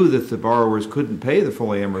they knew that the borrowers couldn't pay the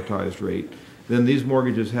fully amortized rate, then these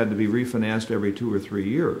mortgages had to be refinanced every 2 or 3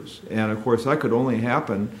 years. And of course, that could only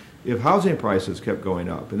happen if housing prices kept going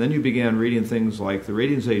up. And then you began reading things like the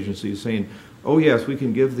ratings agencies saying, oh yes, we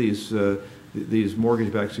can give these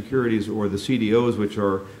mortgage-backed securities, or the CDOs, which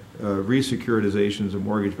are re-securitizations of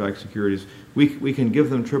mortgage-backed securities, we can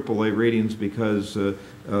give them AAA ratings because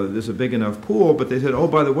there's a big enough pool. But they said, oh,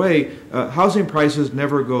 by the way, housing prices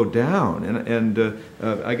never go down. And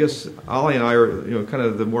I guess Ollie and I are kind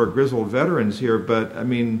of the more grizzled veterans here, but I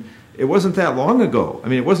mean, it wasn't that long ago. I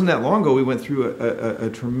mean, it wasn't that long ago we went through a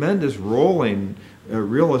tremendous rolling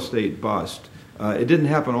real estate bust. It didn't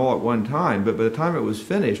happen all at one time, but by the time it was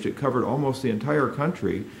finished, it covered almost the entire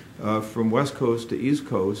country, from West Coast to East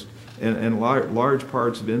Coast, and large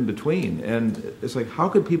parts of in between. And it's like, how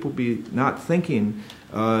could people be not thinking,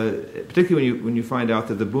 particularly when you find out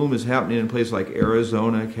that the boom is happening in places like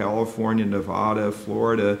Arizona, California, Nevada,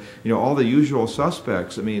 Florida, all the usual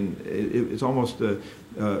suspects. I mean, it's almost a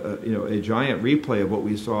giant replay of what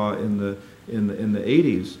we saw in the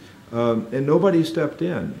 80s, and nobody stepped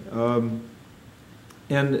in.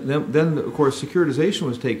 And then, of course, securitization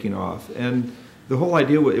was taking off, and the whole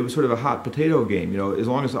idea was it was sort of a hot potato game. As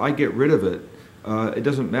long as I get rid of it, it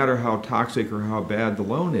doesn't matter how toxic or how bad the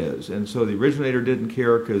loan is. And so the originator didn't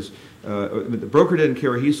care because the broker didn't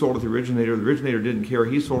care. He sold it to the originator. The originator didn't care.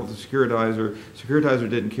 He sold it to the securitizer. Securitizer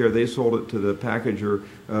didn't care. They sold it to the packager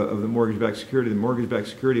of the mortgage-backed security. The mortgage-backed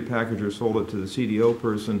security packager sold it to the CDO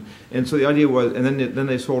person. And so the idea was, and then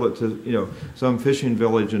they sold it to some fishing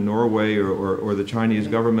village in Norway or the Chinese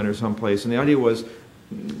government or someplace. And the idea was,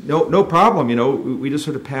 no problem. We just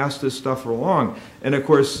sort of pass this stuff along. And of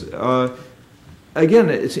course, again,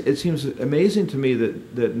 it seems amazing to me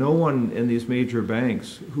that no one in these major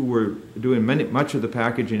banks who were doing much of the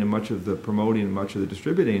packaging and much of the promoting and much of the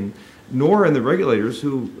distributing, nor in the regulators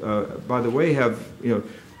who, by the way, have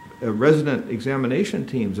resident examination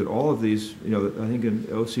teams at all of these. I think in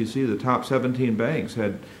OCC, the top 17 banks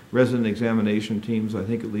had resident examination teams. I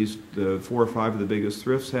think at least 4 or 5 of the biggest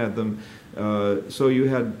thrifts had them. So you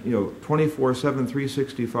had 24/7,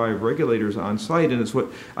 365 regulators on site, and it's what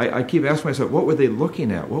I keep asking myself: what were they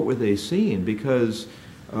looking at? What were they seeing? Because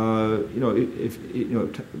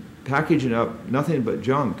packaging up nothing but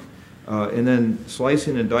junk, and then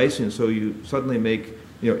slicing and dicing, so you suddenly make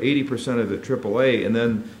 80% of it AAA, and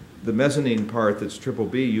then the mezzanine part that's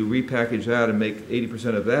BBB, you repackage that and make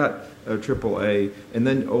 80% of that AAA, and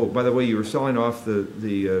then, oh, by the way, you were selling off the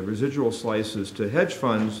residual slices to hedge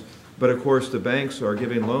funds, but of course the banks are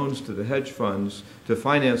giving loans to the hedge funds to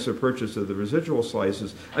finance the purchase of the residual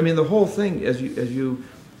slices. I mean, the whole thing, as you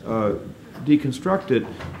deconstruct it,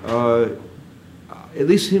 at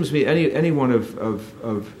least seems to me anyone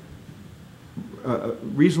of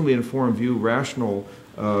reasonably informed view, rational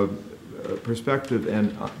perspective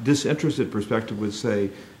and disinterested perspective would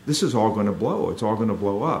say, this is all going to blow. It's all going to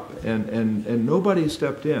blow up. And nobody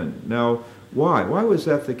stepped in. Now, why? Why was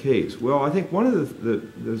that the case? Well, I think one of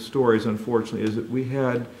the stories, unfortunately, is that we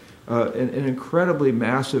had an incredibly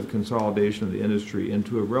massive consolidation of the industry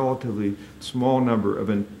into a relatively small number of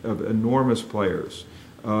enormous players.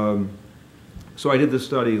 So I did this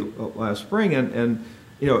study last spring, and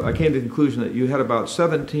I came to the conclusion that you had about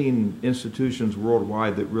 17 institutions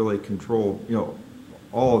worldwide that really controlled,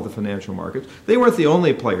 all of the financial markets. They weren't the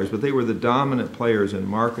only players, but they were the dominant players in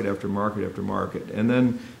market after market after market. And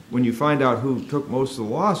then when you find out who took most of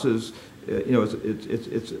the losses,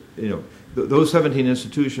 those 17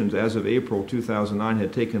 institutions as of April 2009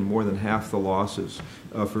 had taken more than half the losses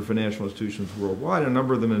for financial institutions worldwide. A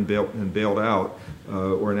number of them had been bailed out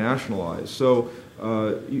or nationalized. So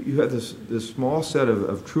you had this small set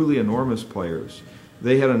of truly enormous players.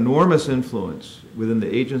 They had enormous influence within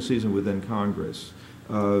the agencies and within Congress.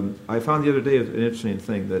 I found the other day an interesting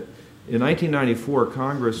thing that in 1994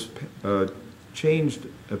 Congress changed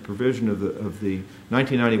a provision of the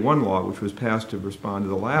 1991 law, which was passed to respond to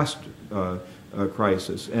the last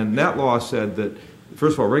crisis. And that law said that,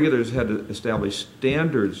 first of all, regulators had to establish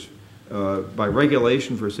standards by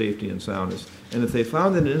regulation for safety and soundness. And if they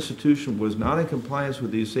found that an institution was not in compliance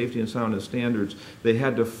with these safety and soundness standards, they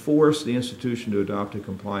had to force the institution to adopt a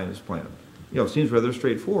compliance plan. It seems rather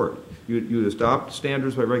straightforward. You adopt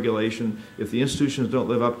standards by regulation. If the institutions don't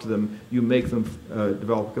live up to them, you make them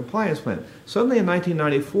develop a compliance plan. Suddenly in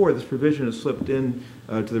 1994, this provision has slipped in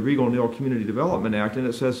to the Regal-Neal Community Development Act, and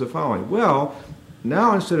it says the following: well,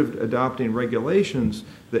 now instead of adopting regulations,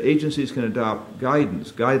 the agencies can adopt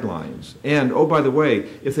guidelines. And, oh, by the way,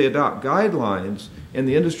 if they adopt guidelines and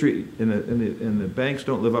the industry and the banks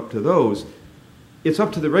don't live up to those, it's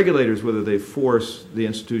up to the regulators whether they force the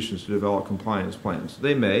institutions to develop compliance plans.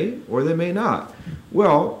 They may or they may not.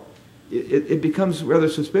 Well, it becomes rather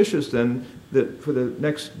suspicious then that for the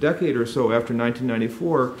next decade or so after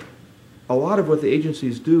 1994, a lot of what the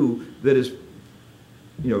agencies do that is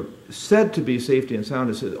said to be safety and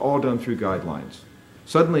soundness is all done through guidelines.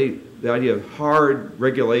 Suddenly, the idea of hard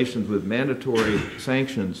regulations with mandatory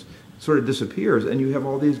sanctions sort of disappears, and you have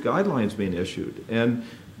all these guidelines being issued. And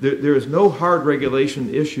there is no hard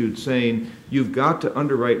regulation issued saying you've got to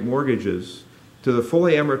underwrite mortgages to the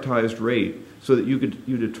fully amortized rate so that you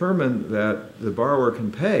determine that the borrower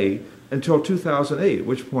can pay until 2008, at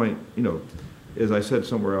which point, as I said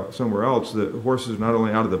somewhere else, the horses are not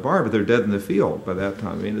only out of the barn, but they're dead in the field by that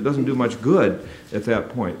time. I mean, it doesn't do much good at that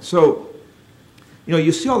point. So,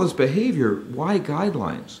 you see all this behavior. Why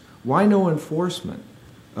guidelines? Why no enforcement?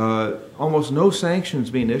 Almost no sanctions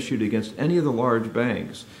being issued against any of the large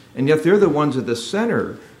banks. And yet they're the ones at the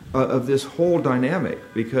center of this whole dynamic,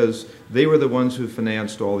 because they were the ones who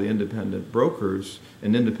financed all the independent brokers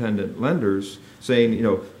and independent lenders, saying, you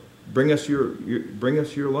know, bring us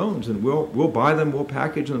your loans, and we'll buy them, we'll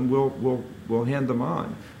package them, we'll hand them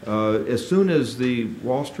on. As soon as the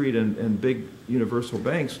Wall Street and big universal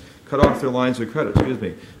banks cut off their lines of credit,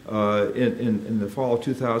 in the fall of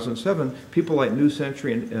 2007, people like New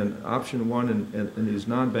Century and Option One and these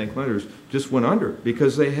non-bank lenders just went under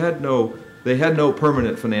because they had no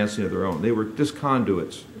permanent financing of their own. They were just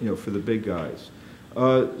conduits, you know, for the big guys.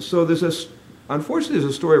 So unfortunately, there's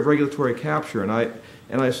a story of regulatory capture, and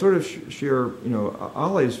I sort of share, you know,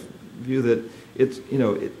 Ollie's view that it's, you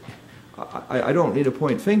know, I don't need to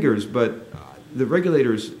point fingers, but the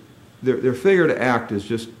regulators, their failure to act is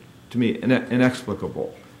just, to me,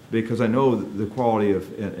 inexplicable, because I know the quality of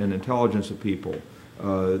and intelligence of people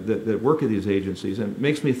that work at these agencies, and it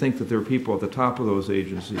makes me think that there are people at the top of those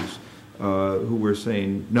agencies who were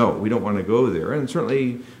saying, no, we don't want to go there. And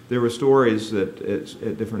certainly there were stories that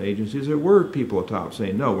at different agencies there were people at top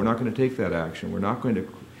saying, no, we're not going to take that action. We're not going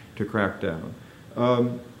to crack down.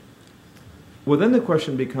 Well, then the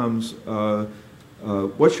question becomes,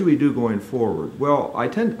 what should we do going forward? Well, I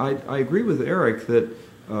agree with Eric that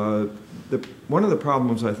one of the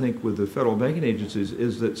problems, I think, with the federal banking agencies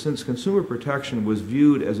is that since consumer protection was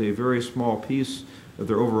viewed as a very small piece of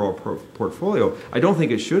their overall portfolio, I don't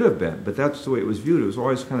think it should have been, but that's the way it was viewed. It was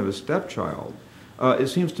always kind of a stepchild. It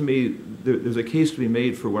seems to me there's a case to be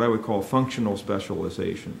made for what I would call functional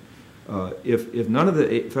specialization. If none of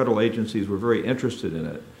the federal agencies were very interested in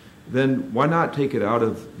it, then why not take it out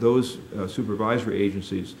of those supervisory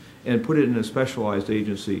agencies and put it in a specialized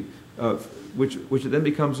agency, which then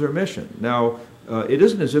becomes their mission. Now, it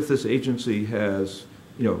isn't as if this agency has,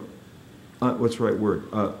 you know, what's the right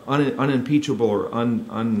word, unimpeachable or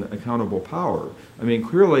unaccountable power. I mean,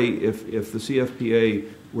 clearly, if the CFPA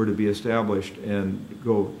were to be established and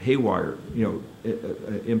go haywire, you know,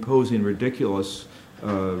 imposing ridiculous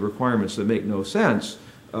requirements that make no sense,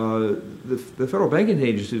 the federal banking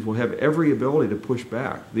agencies will have every ability to push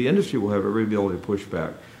back. The industry will have every ability to push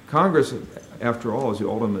back. Congress, after all, is the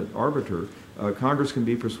ultimate arbiter. Congress can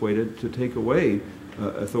be persuaded to take away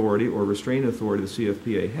authority or restrain authority the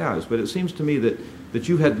CFPA has. But it seems to me that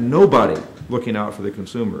you had nobody looking out for the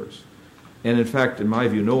consumers. And in fact, in my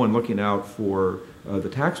view, no one looking out for the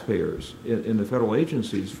taxpayers in the federal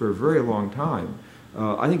agencies for a very long time.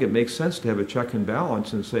 I think it makes sense to have a check and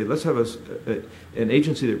balance and say, let's have an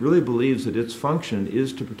agency that really believes that its function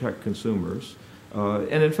is to protect consumers.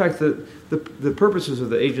 And in fact, the purposes of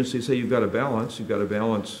the agency say you've got to balance. You've got to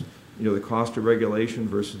balance, you know, the cost of regulation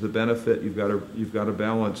versus the benefit. You've got to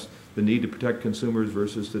balance the need to protect consumers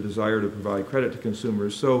versus the desire to provide credit to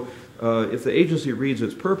consumers. So if the agency reads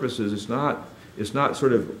its purposes, it's not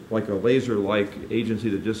sort of like a laser-like agency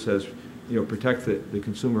that just says, you know, protect the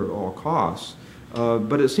consumer at all costs.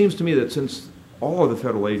 But it seems to me that since all of the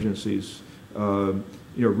federal agencies, you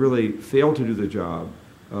know, really fail to do the job,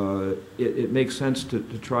 it makes sense to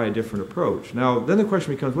try a different approach. Now, then the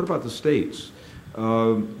question becomes, what about the states?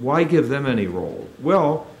 Why give them any role?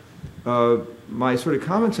 Well, my sort of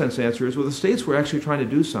common sense answer is, well, the states were actually trying to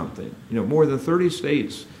do something. You know, more than 30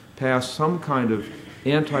 states passed some kind of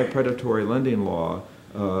anti-predatory lending law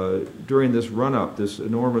during this run-up, this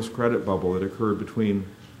enormous credit bubble that occurred between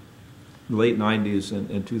the late 90s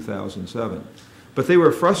and 2007. But they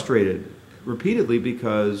were frustrated repeatedly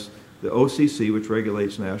because the OCC, which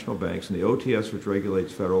regulates national banks, and the OTS, which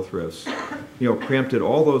regulates federal thrifts, you know, preempted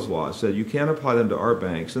all those laws, said you can't apply them to our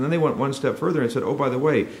banks. And then they went one step further and said, oh, by the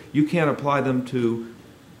way, you can't apply them to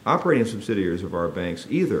operating subsidiaries of our banks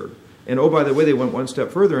either. And oh, by the way, they went one step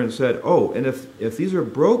further and said, oh, and if these are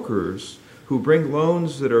brokers who bring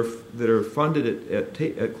loans that are funded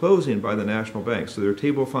at closing by the national banks, so they're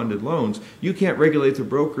table-funded loans, you can't regulate the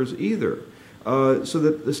brokers either. So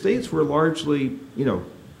that the states were largely, you know,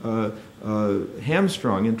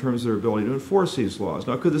 hamstrung in terms of their ability to enforce these laws.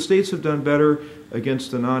 Now, could the states have done better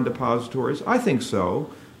against the non-depositories? I think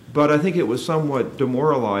so, but I think it was somewhat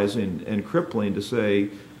demoralizing and crippling to say,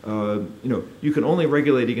 you know, you can only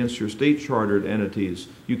regulate against your state-chartered entities.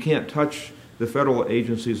 You can't touch the federal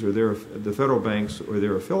agencies or the federal banks or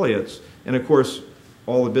their affiliates. And of course,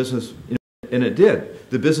 all the business, you know, and it did.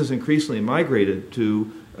 The business increasingly migrated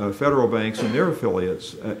to federal banks and their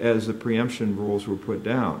affiliates as the preemption rules were put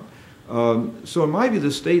down. So in my view,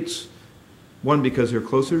 the states, one, because they're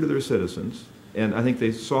closer to their citizens, and I think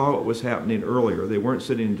they saw what was happening earlier. They weren't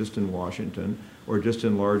sitting just in Washington or just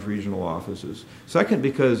in large regional offices. Second,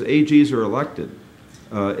 because AGs are elected.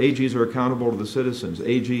 AGs are accountable to the citizens.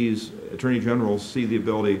 AGs, attorney generals, see the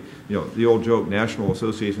ability, the old joke, National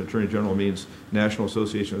Association of Attorney General means National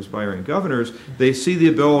Association of Aspiring Governors. They see the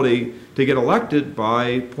ability to get elected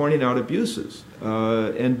by pointing out abuses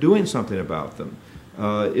and doing something about them.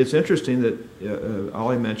 It's interesting that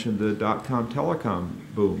Ollie mentioned the dot-com telecom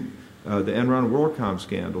boom, the Enron WorldCom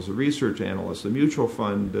scandals, the research analysts, the mutual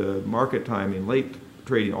fund, market timing, late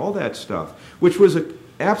trading, all that stuff, which was an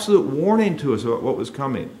absolute warning to us about what was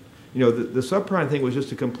coming. The subprime thing was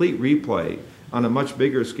just a complete replay on a much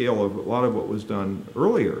bigger scale of a lot of what was done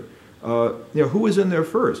earlier. Who was in there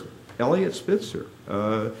first? Elliot Spitzer,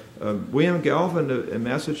 William Galvin in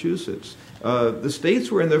Massachusetts. The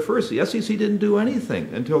states were in there first. The SEC didn't do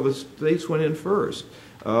anything until the states went in first.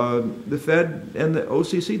 The Fed and the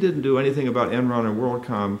OCC didn't do anything about Enron and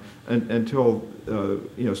WorldCom until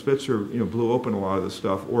Spitzer blew open a lot of the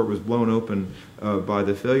stuff, or it was blown open by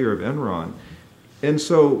the failure of Enron. And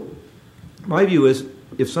so my view is,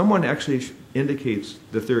 if someone actually indicates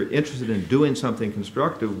that they're interested in doing something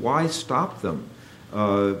constructive, why stop them?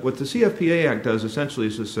 What the CFPA Act does essentially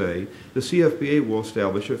is to say the CFPA will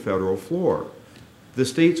establish a federal floor. The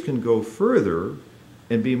states can go further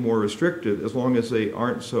and be more restrictive as long as they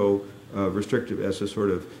aren't so restrictive as to sort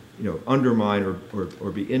of undermine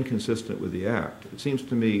or be inconsistent with the Act. It seems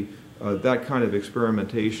to me that kind of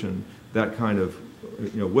experimentation, that kind of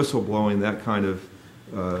whistleblowing, that kind of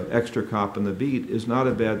extra cop in the beat is not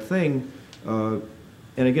a bad thing. And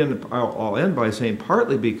again, I'll end by saying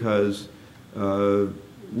partly because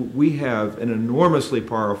we have an enormously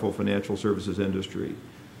powerful financial services industry,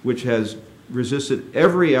 which has resisted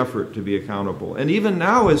every effort to be accountable, and even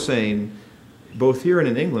now is saying, both here and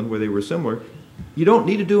in England, where they were similar, you don't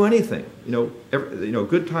need to do anything.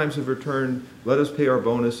 Good times have returned. Let us pay our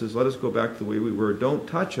bonuses. Let us go back to the way we were. Don't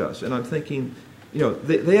touch us. And I'm thinking,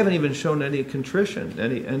 they haven't even shown any contrition,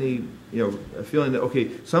 any feeling that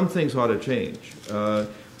okay, some things ought to change.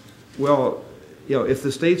 If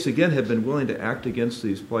the states again had been willing to act against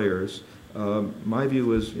these players, my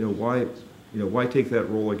view is, why take that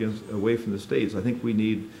role away from the states? I think we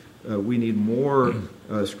need more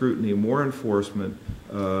scrutiny, more enforcement.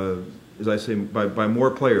 As I say, by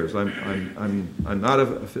more players. I'm not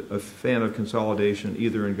a fan of consolidation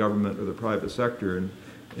either in government or the private sector,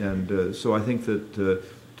 and so I think that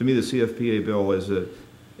to me the CFPA bill is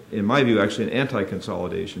in my view, actually an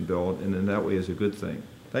anti-consolidation bill, and in that way is a good thing.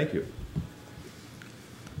 Thank you.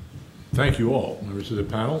 Thank you all, members of the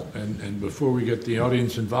panel. And before we get the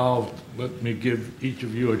audience involved, let me give each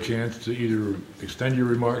of you a chance to either extend your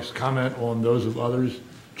remarks, comment on those of others,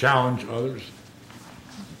 challenge others.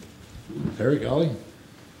 Eric, Ollie?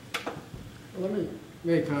 Let me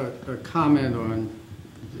make a comment on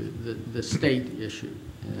the state issue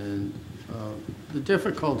and the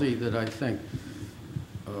difficulty that I think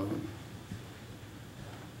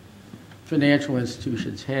financial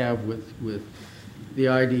institutions have with the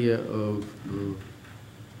idea of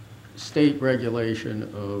state regulation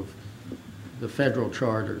of the federal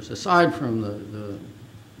charters, aside from the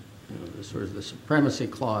sort of the supremacy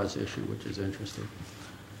clause issue, which is interesting.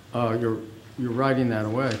 You're writing that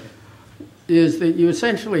away, is that you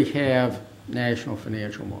essentially have national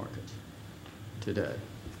financial markets today.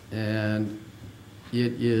 And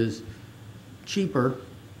it is cheaper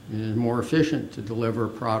and more efficient to deliver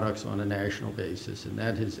products on a national basis. And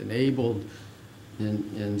that has enabled,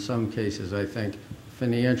 in some cases, I think,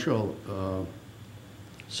 financial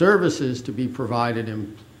services to be provided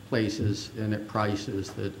in places and at prices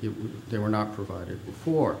that they were not provided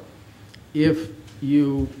before. If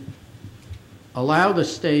you allow the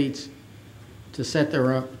states to set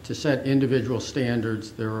individual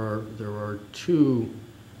standards, there are two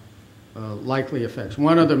likely effects.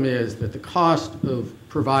 One of them is that the cost of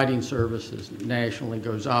providing services nationally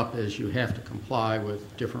goes up as you have to comply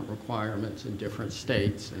with different requirements in different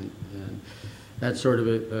states, and that's sort of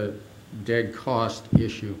a dead cost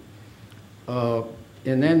issue. And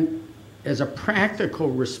then as a practical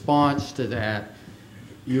response to that,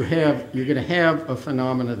 you're going to have a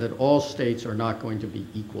phenomena that all states are not going to be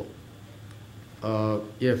equal.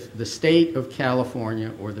 If the state of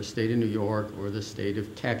California or the state of New York or the state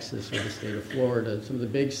of Texas or the state of Florida, some of the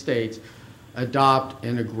big states, adopt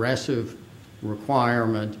an aggressive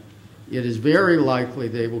requirement, it is very likely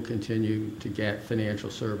they will continue to get financial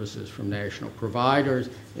services from national providers.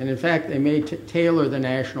 And in fact, they may tailor the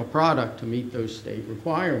national product to meet those state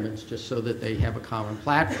requirements just so that they have a common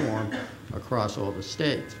platform across all the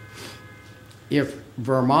states. If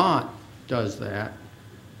Vermont does that,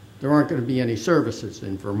 there aren't going to be any services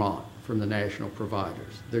in Vermont from the national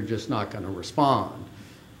providers. They're just not going to respond.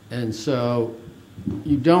 And so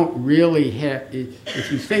you don't really have,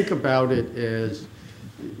 if you think about it as,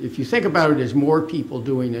 more people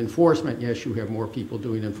doing enforcement, yes, you have more people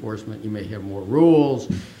doing enforcement. You may have more rules.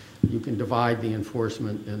 You can divide the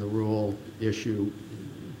enforcement and the rule issue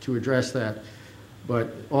to address that.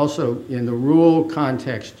 But also in the rule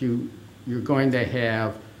context, you're going to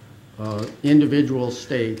have individual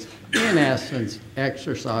states, in essence,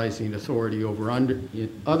 exercising authority over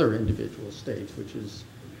other individual states, which is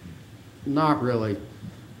not really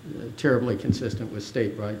terribly consistent with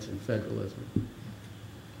state rights and federalism.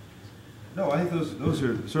 No, I think those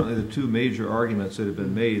are certainly the two major arguments that have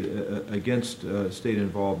been made against state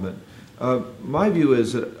involvement. My view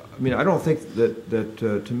is that, I mean, I don't think that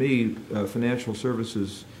to me, financial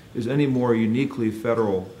services is any more uniquely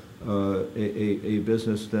federal a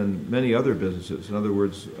business than many other businesses. In other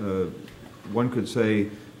words, one could say,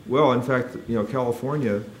 well, in fact, you know,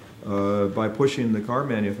 California, by pushing the car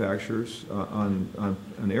manufacturers on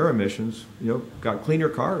air emissions, you know, got cleaner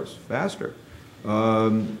cars faster.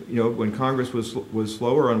 You know, when Congress was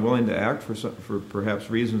slow or unwilling to act for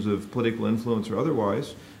perhaps reasons of political influence or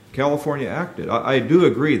otherwise, California acted. I do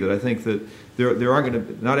agree that I think that there aren't going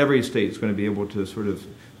to, not every state is going to be able to sort of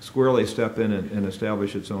squarely step in and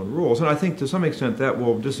establish its own rules. And I think to some extent that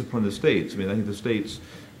will discipline the states. I mean, I think the states,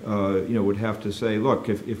 you know, would have to say, look,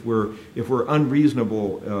 if we're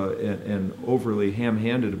unreasonable and overly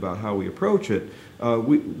ham-handed about how we approach it,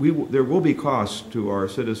 there will be costs to our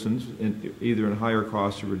citizens, either in higher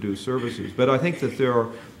costs or reduced services. But I think that there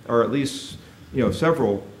are at least, you know,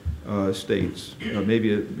 several states,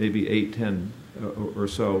 maybe 8, 10 or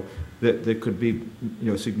so, that could be, you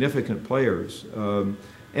know, significant players.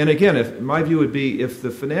 And again, my view would be if the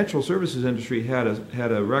financial services industry had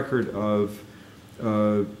a record of,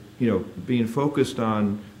 you know, being focused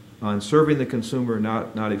on serving the consumer,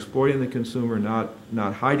 not exploiting the consumer,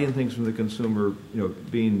 not hiding things from the consumer, you know,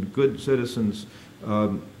 being good citizens,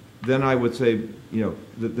 then I would say, you know,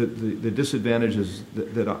 the disadvantages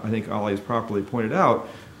that I think Ali has properly pointed out,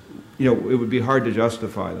 you know, it would be hard to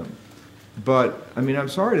justify them. But, I mean, I'm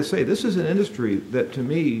sorry to say, this is an industry that, to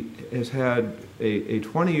me, has had a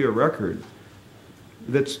 20-year record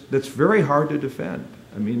that's very hard to defend.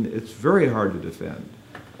 I mean, it's very hard to defend.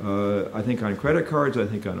 I think on credit cards, I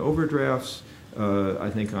think on overdrafts, I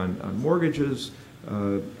think on mortgages,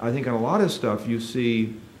 I think on a lot of stuff you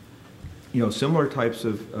see, you know, similar types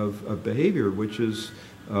of behavior, which is,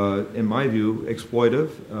 in my view, exploitive,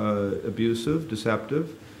 abusive,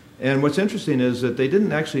 deceptive. And what's interesting is that they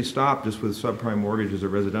didn't actually stop just with subprime mortgages or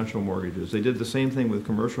residential mortgages. They did the same thing with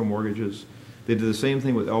commercial mortgages. They did the same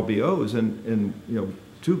thing with LBOs. And you know,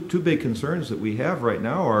 two big concerns that we have right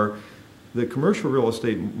now are the commercial real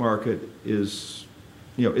estate market is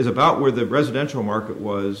about where the residential market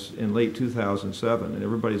was in late 2007, and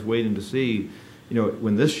everybody's waiting to see, you know,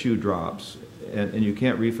 when this shoe drops and you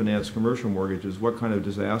can't refinance commercial mortgages, what kind of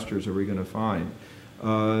disasters are we going to find?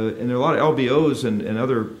 And there are a lot of LBOs and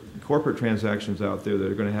other corporate transactions out there that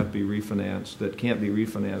are going to have to be refinanced that can't be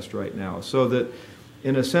refinanced right now. So that,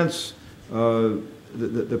 in a sense,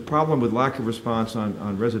 the problem with lack of response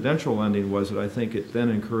on residential lending was that I think it then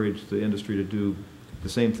encouraged the industry to do the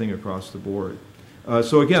same thing across the board.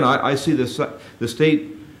 So again, I see the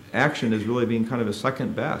state action as really being kind of a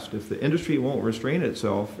second best. If the industry won't restrain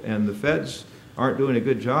itself and the feds aren't doing a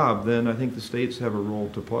good job, then I think the states have a role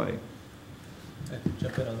to play. I can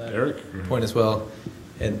jump in on that Eric? point as well.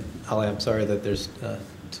 And Ali, I'm sorry that there's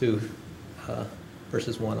 2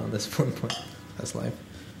 versus 1 on this one point. That's life.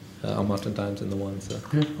 I'm oftentimes in the one, so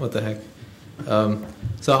what the heck.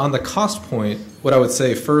 So on the cost point, what I would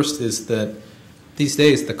say first is that these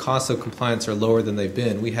days the costs of compliance are lower than they've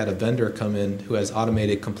been. We had a vendor come in who has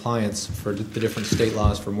automated compliance for the different state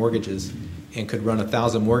laws for mortgages and could run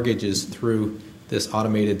 1,000 mortgages through this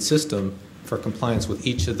automated system for compliance with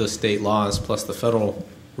each of the state laws plus the federal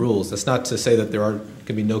rules. That's not to say that there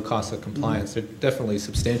can be no cost of compliance. There are definitely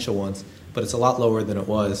substantial ones, but it's a lot lower than it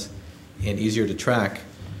was and easier to track.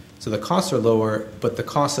 So the costs are lower, but the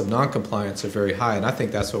costs of non-compliance are very high, and I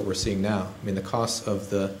think that's what we're seeing now. I mean, the costs of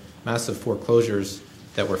the massive foreclosures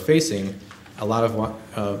that we're facing, a lot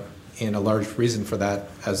of and a large reason for that,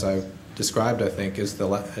 as I described, I think, is the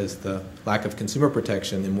lack of consumer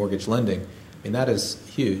protection in mortgage lending. I mean, that is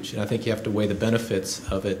huge, and I think you have to weigh the benefits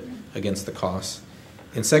of it against the costs.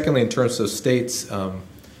 And secondly, in terms of states,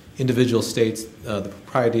 individual states, the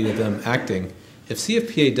propriety of them acting, if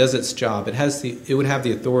CFPA does its job, it would have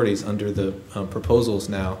the authorities under the proposals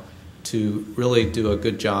now to really do a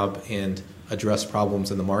good job and address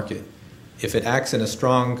problems in the market. If it acts in a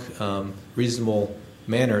strong, reasonable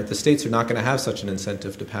manner, the states are not going to have such an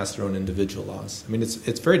incentive to pass their own individual laws. I mean,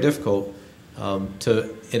 it's very difficult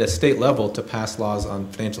at a state level to pass laws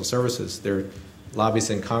on financial services. There are lobbies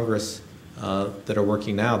in Congress that are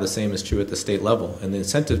working now. The same is true at the state level. And the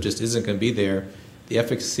incentive just isn't going to be there. The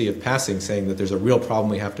efficacy of passing, saying that there's a real problem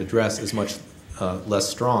we have to address, is much less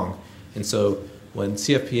strong. And so when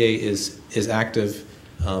CFPA is active,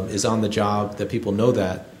 is on the job, that people know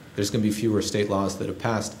that, there's going to be fewer state laws that have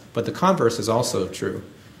passed. But the converse is also true.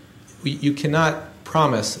 You cannot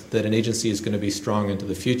promise that an agency is going to be strong into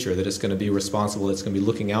the future, that it's going to be responsible, that it's going to be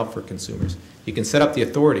looking out for consumers. You can set up the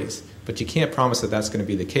authorities, but you can't promise that that's going to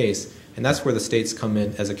be the case. And that's where the states come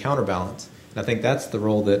in as a counterbalance. And I think that's the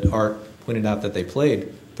role that Art pointed out that they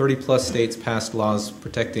played. 30-plus states passed laws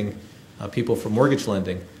protecting people from mortgage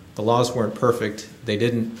lending. The laws weren't perfect. They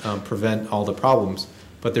didn't prevent all the problems.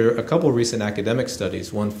 But there are a couple of recent academic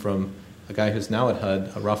studies, one from a guy who's now at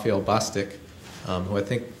HUD, Raphael Bostic, who I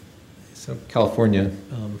think is from California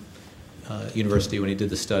University when he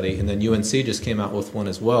did the study, and then UNC just came out with one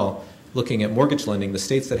as well, looking at mortgage lending. The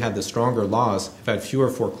states that had the stronger laws have had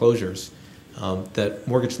fewer foreclosures, that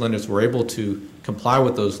mortgage lenders were able to comply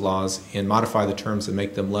with those laws and modify the terms and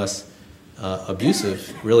make them less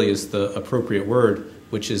abusive, really is the appropriate word,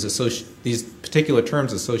 which is these particular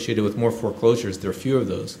terms associated with more foreclosures. There are fewer of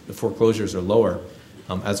those. The foreclosures are lower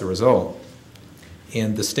as a result.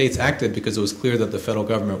 And the states acted because it was clear that the federal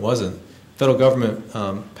government wasn't. The federal government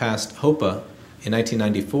passed HOPA in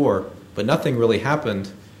 1994, but nothing really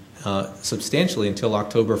happened substantially until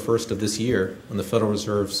October 1st of this year, when the Federal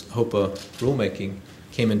Reserve's HOPA rulemaking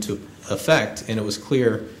came into effect. And it was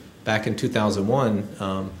clear back in 2001,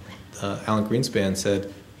 Alan Greenspan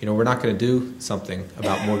said, we're not going to do something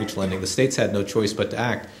about mortgage lending. The states had no choice but to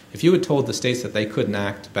act. If you had told the states that they couldn't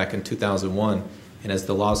act back in 2001, and as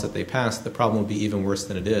the laws that they passed, the problem would be even worse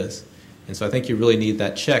than it is. And so I think you really need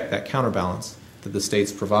that check, that counterbalance that the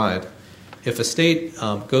states provide. If a state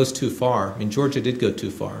goes too far, Georgia did go too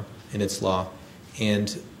far in its law,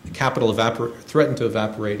 and capital threatened to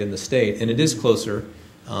evaporate in the state, and it is closer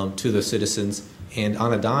to the citizens, and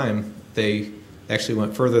on a dime, they actually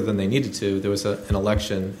went further than they needed to. There was an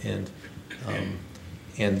election,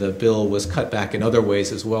 and the bill was cut back in other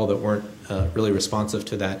ways as well that weren't really responsive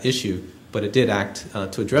to that issue, but it did act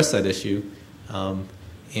to address that issue,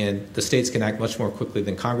 and the states can act much more quickly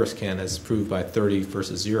than Congress can, as proved by 30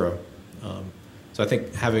 versus 0. So I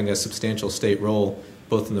think having a substantial state role,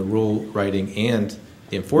 both in the rule writing and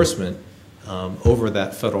the enforcement over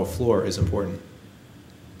that federal floor, is important.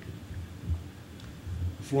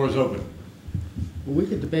 The floor is open. Well, we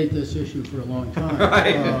could debate this issue for a long time.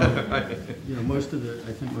 Right. I think most of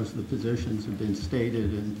the positions have been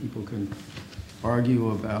stated, and people can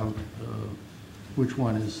argue about which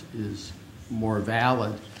one is more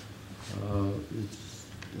valid.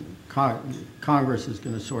 Congress is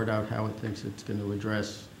going to sort out how it thinks it's going to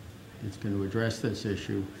address this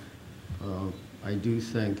issue. I do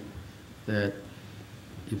think that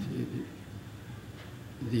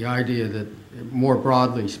the idea that, more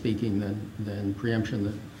broadly speaking than preemption,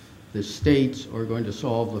 that the states are going to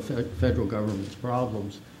solve the federal government's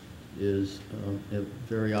problems is a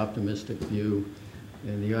very optimistic view.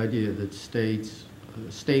 And the idea that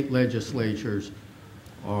state legislatures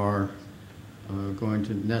are going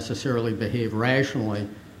to necessarily behave rationally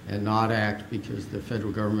and not act because the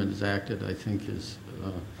federal government has acted, I think, is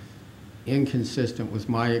inconsistent with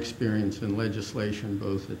my experience in legislation,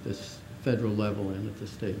 both at this federal level and at the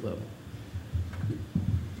state level.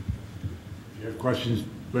 If you have questions,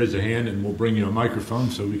 raise a hand and we'll bring you a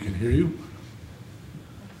microphone so we can hear you.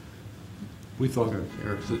 We thought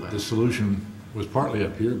the solution was partly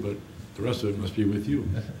up here, but the rest of it must be with you.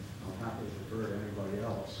 I'll happily refer to anybody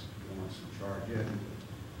else who wants to charge in.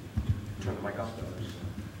 Turn the mic off.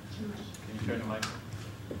 Can you turn the mic?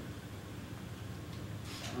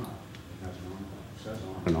 It says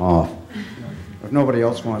on and off. If nobody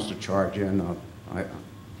else wants to charge in,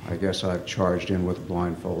 I guess I've charged in with a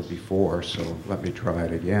blindfold before, so let me try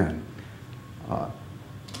it again.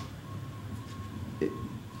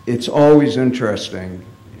 It's always interesting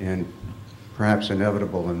and perhaps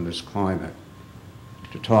inevitable in this climate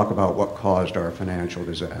to talk about what caused our financial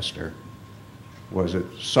disaster. Was it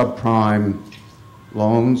subprime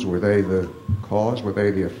loans? Were they the cause? Were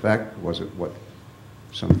they the effect? Was it what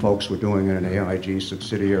some folks were doing in an AIG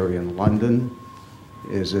subsidiary in London?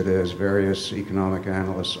 Is it, as various economic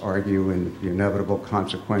analysts argue, in the inevitable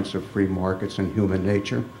consequence of free markets and human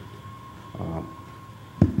nature?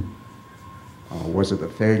 Was it the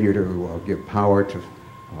failure to give power to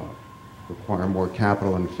require more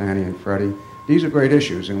capital in Fannie and Freddie? These are great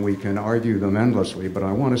issues, and we can argue them endlessly, but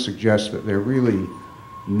I want to suggest that they're really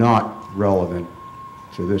not relevant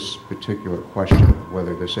to this particular question of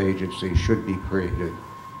whether this agency should be created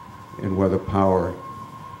and whether power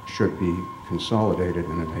should be consolidated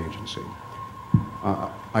in an agency.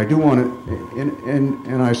 I do want to,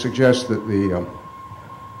 and I suggest that the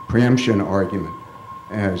preemption argument,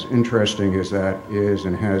 as interesting as that is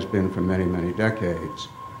and has been for many, many decades,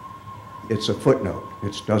 it's a footnote.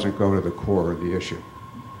 It doesn't go to the core of the issue.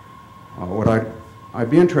 I'd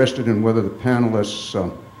be interested in whether the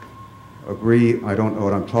panelists agree I don't know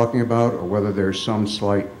what I'm talking about, or whether there's some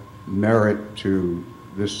slight merit to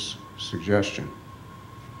this suggestion.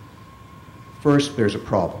 First, there's a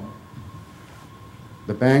problem.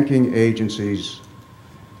 The banking agencies,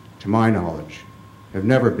 to my knowledge, have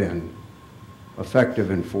never been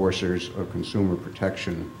effective enforcers of consumer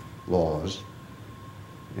protection laws,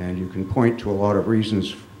 and you can point to a lot of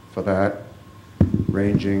reasons for that,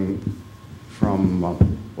 ranging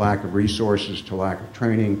from lack of resources to lack of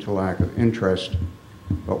training to lack of interest.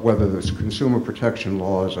 But whether the consumer protection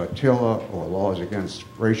laws are TILA or laws against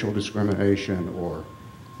racial discrimination or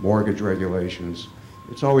mortgage regulations,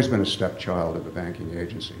 it's always been a stepchild of the banking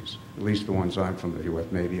agencies, at least the ones I'm familiar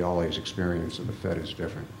with. Maybe Ollie's experience of the Fed is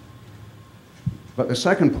different. But the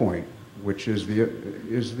second point, which is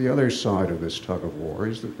the other side of this tug of war,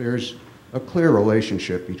 is that there's a clear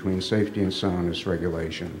relationship between safety and soundness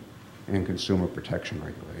regulation and consumer protection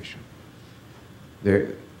regulation.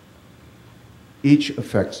 Each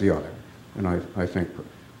affects the other, and I think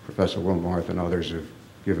Professor Wilmarth and others have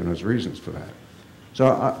given us reasons for that. So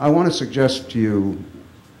I want to suggest to you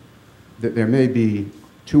that there may be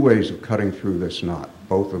two ways of cutting through this knot,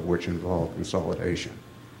 both of which involve consolidation.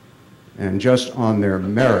 And just on their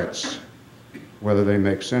merits, whether they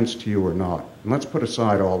make sense to you or not, and let's put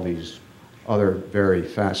aside all these other very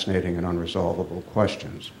fascinating and unresolvable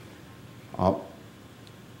questions.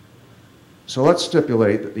 So let's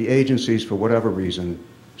stipulate that the agencies, for whatever reason,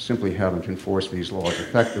 simply haven't enforced these laws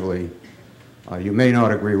effectively. You may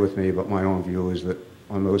not agree with me, but my own view is that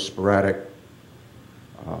on those sporadic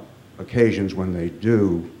occasions when they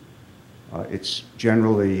do, it's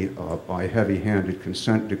generally by heavy-handed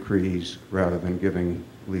consent decrees rather than giving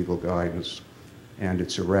legal guidance, and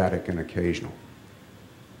it's erratic and occasional.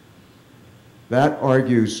 That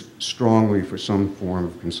argues strongly for some form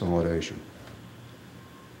of consolidation.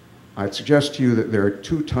 I'd suggest to you that there are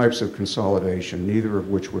two types of consolidation, neither of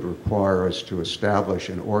which would require us to establish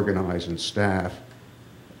and organize and staff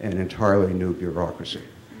an entirely new bureaucracy.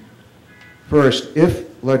 First,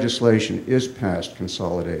 if legislation is passed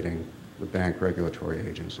consolidating the bank regulatory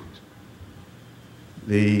agencies,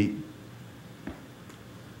 there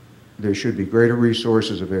should be greater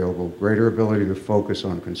resources available, greater ability to focus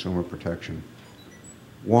on consumer protection.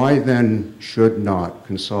 Why then should not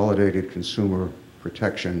consolidated consumer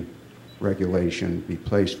protection regulation be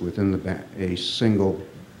placed within a single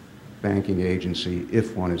banking agency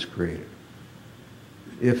if one is created?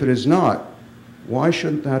 If it is not, why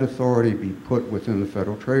shouldn't that authority be put within the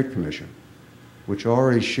Federal Trade Commission, which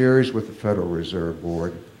already shares with the Federal Reserve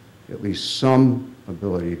Board at least some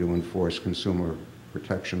ability to enforce consumer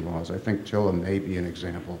protection laws? I think TILA may be an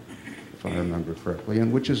example, if I remember correctly,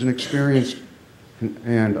 and which is an experienced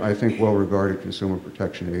and I think well-regarded consumer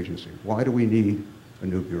protection agency. Why do we need a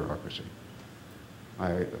new bureaucracy?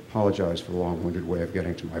 I apologize for the long-winded way of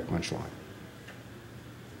getting to my punchline.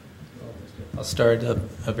 I'll start a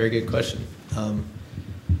very good question.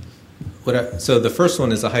 So the first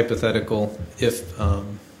one is a hypothetical. If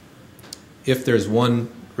there's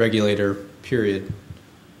one regulator, period,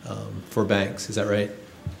 for banks, is that right?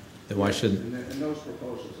 Then why shouldn't? And those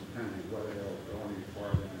proposals are pending, whether they'll go any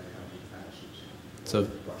farther than they have in the past. So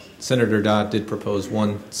Senator Dodd did propose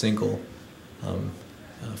one single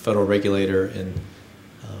federal regulator, and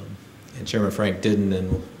Chairman Frank didn't,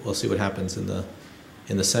 and we'll see what happens in the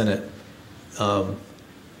Senate. Part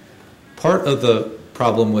of the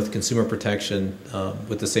problem with consumer protection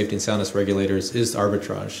with the safety and soundness regulators is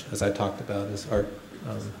arbitrage, as I talked about, as Art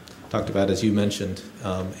talked about, as you mentioned,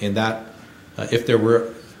 and that if there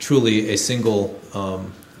were truly a single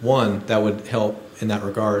one, that would help in that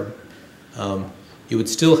regard. You would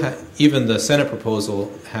still have, even the Senate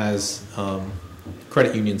proposal has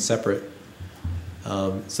credit unions separate,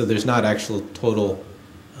 so there's not actual total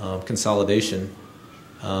consolidation,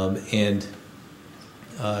 and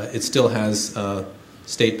it still has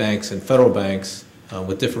state banks and federal banks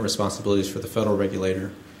with different responsibilities for the federal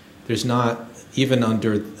regulator. There's not, even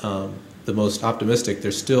under the most optimistic,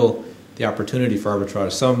 there's still the opportunity for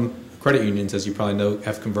arbitrage. Some credit unions, as you probably know,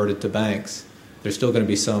 have converted to banks. There's still going to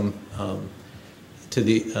be some to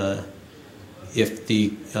the, if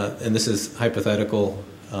the, and this is hypothetical,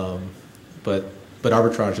 but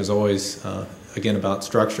arbitrage is always again, about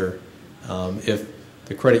structure. If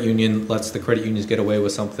the credit union lets the credit unions get away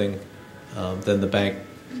with something, then the bank,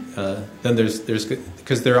 then there's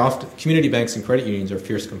because they're often, community banks and credit unions are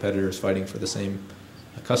fierce competitors fighting for the same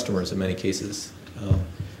customers in many cases.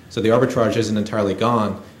 So the arbitrage isn't entirely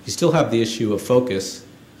gone. You still have the issue of focus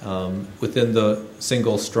within the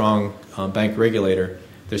single strong bank regulator.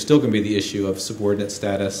 There's still going to be the issue of subordinate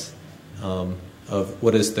status, of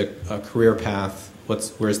what is the career path,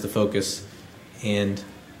 where's the focus, and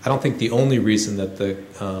I don't think the only reason that the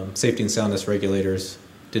safety and soundness regulators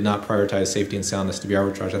did not prioritize safety and soundness to be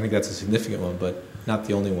arbitrage, I think that's a significant one, but not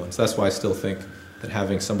the only one. So that's why I still think that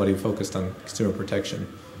having somebody focused on consumer protection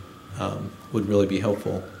would really be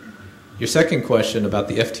helpful. Your second question about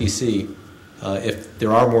the FTC, if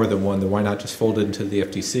there are more than one, then why not just fold it into the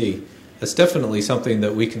FTC? That's definitely something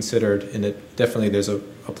that we considered, and it definitely there's a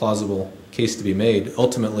plausible case to be made.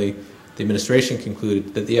 Ultimately, the administration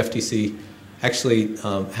concluded that the FTC actually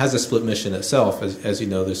has a split mission itself. As you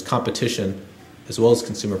know, there's competition as well as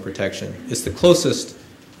consumer protection. It's the closest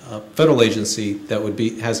federal agency that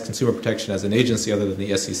has consumer protection as an agency other than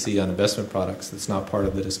the SEC on investment products. That's not part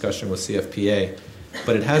of the discussion with CFPA.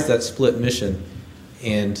 But it has that split mission,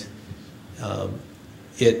 and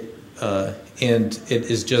it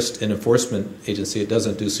is just an enforcement agency. It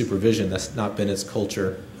doesn't do supervision. That's not been its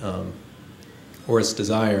culture or its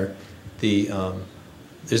desire.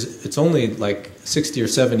 It's only like 60 or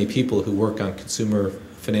 70 people who work on consumer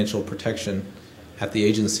financial protection at the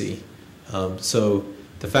agency. So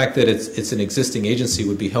the fact that it's an existing agency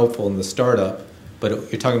would be helpful in the startup, but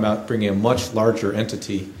you're talking about bringing a much larger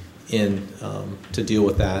entity in to deal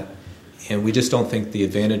with that. And we just don't think the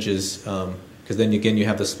advantages, because then again you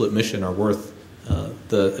have the split mission, are worth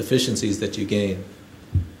the efficiencies that you gain.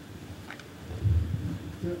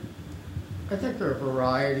 I think there are a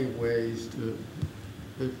variety of ways to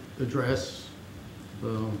address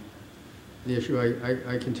the issue.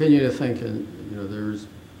 I continue to think, there's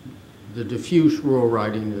the diffuse rule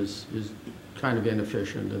writing is kind of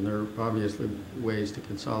inefficient, and there are obviously ways to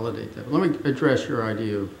consolidate that. But let me address your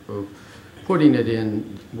idea of putting it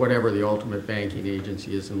in whatever the ultimate banking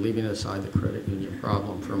agency is and leaving aside the credit union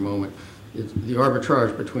problem for a moment. The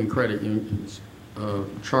arbitrage between credit unions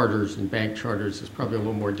charters and bank charters is probably a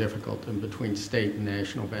little more difficult than between state and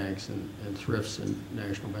national banks and thrifts and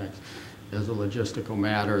national banks as a logistical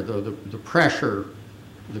matter, though the pressure,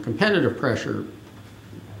 the competitive pressure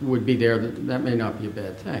would be there. That may not be a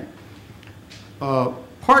bad thing.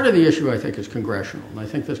 Part of the issue, I think, is congressional, and I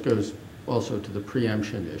think this goes also to the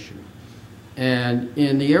preemption issue. And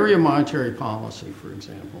in the area of monetary policy, for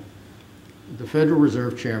example, the Federal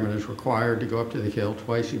Reserve Chairman is required to go up to the Hill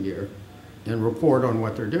twice a year and report on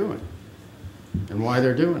what they're doing and why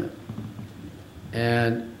they're doing it.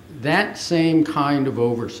 And that same kind of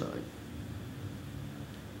oversight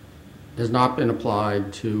has not been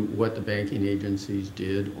applied to what the banking agencies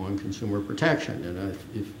did on consumer protection. And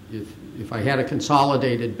if I had a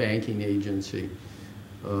consolidated banking agency,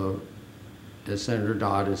 as Senator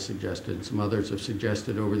Dodd has suggested, and some others have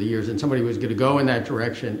suggested over the years, and somebody was going to go in that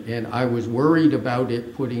direction, and I was worried about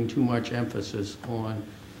it putting too much emphasis on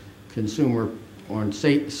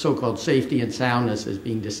so-called safety and soundness as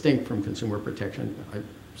being distinct from consumer protection. I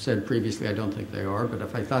said previously I don't think they are, but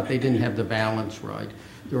if I thought they didn't have the balance right,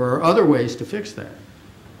 there are other ways to fix that.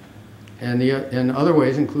 And other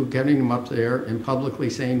ways include getting them up there and publicly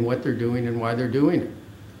saying what they're doing and why they're doing it,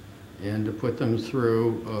 and to put them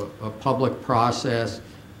through a public process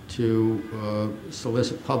to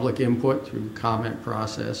solicit public input through comment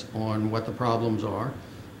process on what the problems are,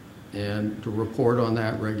 and to report on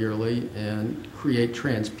that regularly and create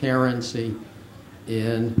transparency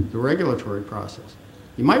in the regulatory process.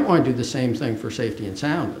 You might want to do the same thing for safety and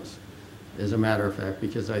soundness, as a matter of fact,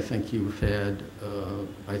 because I think you've had,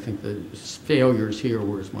 I think the failures here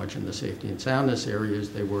were as much in the safety and soundness area as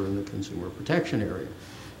they were in the consumer protection area.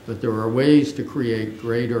 But there are ways to create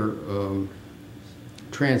greater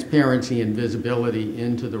transparency and visibility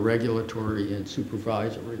into the regulatory and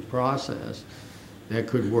supervisory process that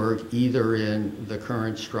could work either in the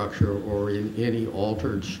current structure or in any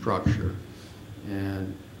altered structure,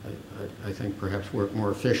 and I think perhaps work more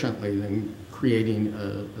efficiently than creating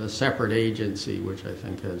a separate agency, which I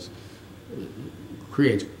think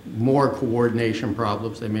creates more coordination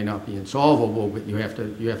problems. They may not be insolvable, but you have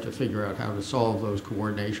to figure out how to solve those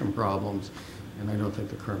coordination problems, and I don't think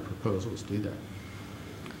the current proposals do that.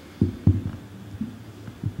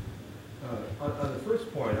 On the first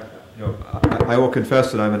point, I will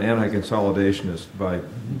confess that I'm an anti-consolidationist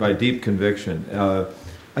by deep conviction.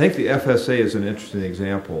 I think the FSA is an interesting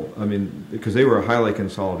example. I mean, because they were a highly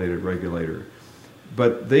consolidated regulator.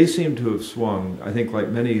 but they seem to have swung, I think like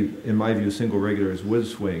many, in my view, single regulators would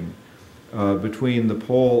swing, between the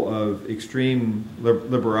pole of extreme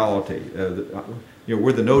liberality.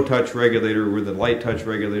 We're the no-touch regulator, we're the light-touch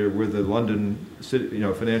regulator, we're the London city,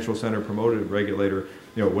 financial center promoted regulator.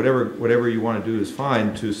 Whatever you want to do is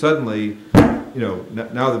fine. To suddenly,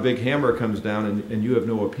 now the big hammer comes down and you have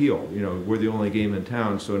no appeal. We're the only game in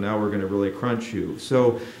town, so now we're going to really crunch you.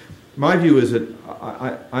 So, my view is that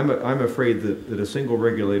I'm afraid that a single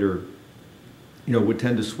regulator, would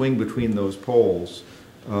tend to swing between those poles.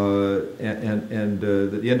 And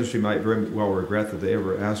that the industry might very well regret that they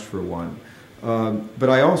ever asked for one. But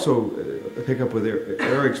I also pick up with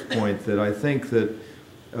Eric's point that I think that,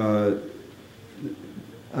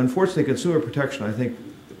 unfortunately, consumer protection, I think,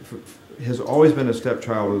 has always been a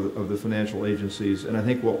stepchild of the financial agencies, and I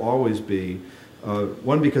think will always be.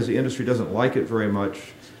 One, because the industry doesn't like it very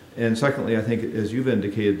much, and secondly, I think, as you've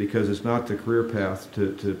indicated, because it's not the career path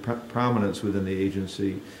to prominence within the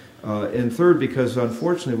agency. And third, because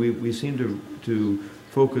unfortunately we seem to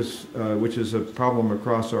focus, which is a problem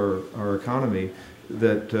across our economy,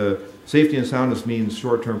 that safety and soundness means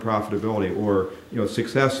short-term profitability, or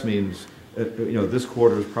success means this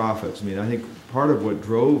quarter's profits. I mean, I think part of what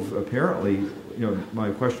drove apparently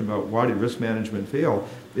my question about why did risk management fail,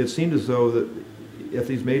 it seemed as though that at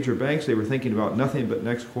these major banks they were thinking about nothing but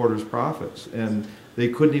next quarter's profits, and they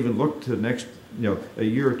couldn't even look to next a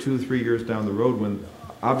year or 2, 3 years down the road when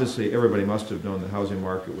obviously everybody must have known the housing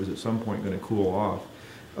market was at some point going to cool off.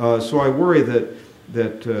 So I worry that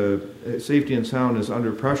safety and soundness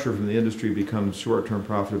under pressure from the industry becomes short-term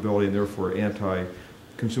profitability and therefore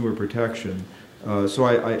anti-consumer protection. So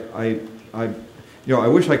I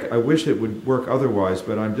wish it would work otherwise,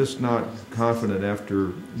 but I'm just not confident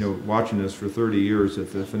after watching this for 30 years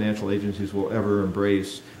that the financial agencies will ever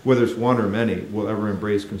embrace, whether it's one or many, will ever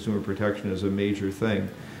embrace consumer protection as a major thing.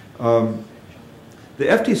 The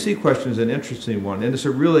FTC question is an interesting one, and it's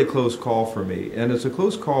a really close call for me. And it's a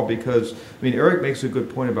close call because, Eric makes a good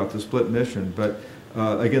point about the split mission, but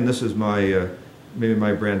again, this is maybe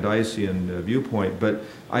my Brandeisian viewpoint, but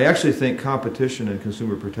I actually think competition and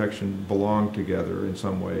consumer protection belong together in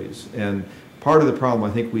some ways. And part of the problem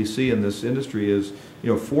I think we see in this industry is,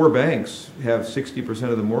 4 banks have 60%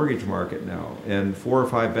 of the mortgage market now, and 4 or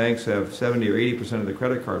 5 banks have 70 or 80% of the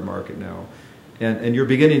credit card market now. And you're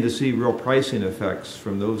beginning to see real pricing effects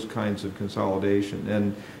from those kinds of consolidation.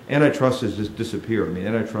 And antitrust has just disappeared.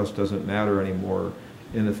 Antitrust doesn't matter anymore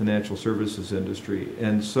in the financial services industry.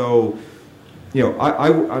 And so,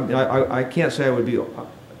 I can't say I would be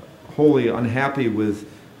wholly unhappy with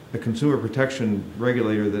a consumer protection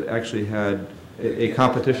regulator that actually had a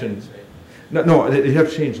competition. No, you'd have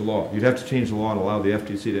to change the law. You'd have to change the law and allow the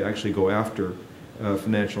FTC to actually go after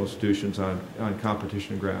financial institutions on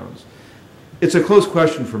competition grounds. It's a close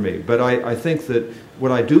question for me, but I think that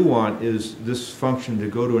what I do want is this function to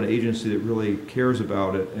go to an agency that really cares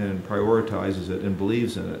about it and prioritizes it and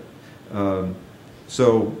believes in it.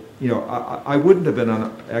 So, I wouldn't have been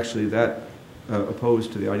actually that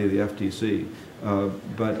opposed to the idea of the FTC,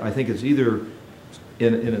 but I think it's either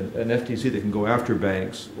in an FTC that can go after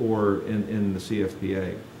banks or in the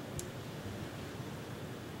CFPA.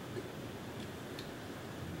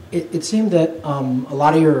 It seemed that a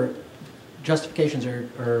lot of your justifications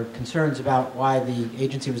or concerns about why the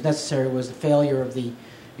agency was necessary was the failure of the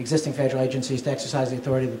existing federal agencies to exercise the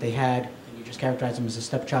authority that they had, and you just characterized them as a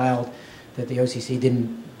stepchild, that the OCC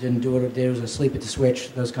didn't do it, or there was a sleep at the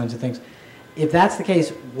switch, those kinds of things. If that's the case,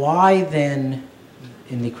 why then,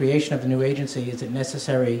 in the creation of the new agency, is it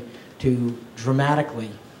necessary to dramatically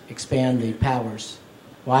expand the powers?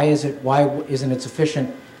 Why isn't it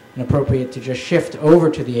sufficient and appropriate to just shift over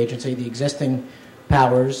to the agency the existing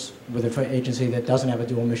powers with an agency that doesn't have a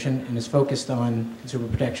dual mission and is focused on consumer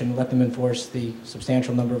protection, let them enforce the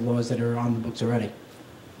substantial number of laws that are on the books already?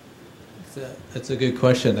 That's a good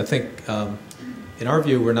question. I think in our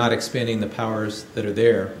view, we're not expanding the powers that are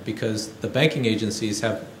there because the banking agencies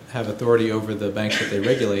have authority over the banks that they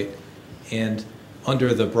regulate, and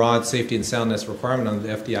under the broad safety and soundness requirement under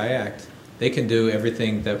the FDI Act, they can do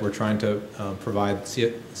everything that we're trying to provide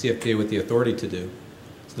CFPA with the authority to do.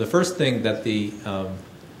 So the first thing that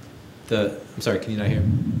I'm sorry, can you not hear?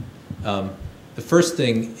 The first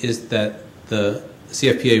thing is that the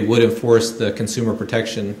CFPA would enforce the consumer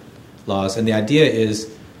protection laws, and the idea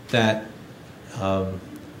is that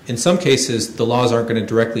in some cases the laws aren't going to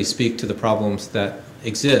directly speak to the problems that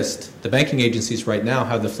exist. The banking agencies right now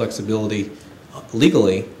have the flexibility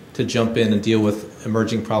legally to jump in and deal with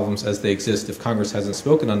emerging problems as they exist if Congress hasn't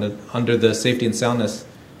spoken under the safety and soundness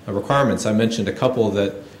requirements. I mentioned a couple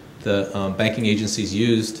that the banking agencies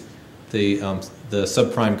used the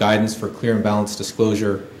subprime guidance for clear and balanced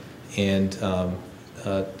disclosure, and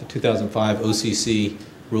the 2005 OCC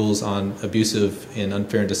rules on abusive and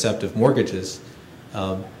unfair and deceptive mortgages.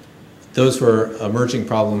 Those were emerging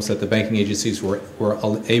problems that the banking agencies were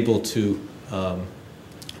able to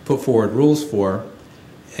put forward rules for,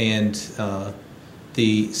 and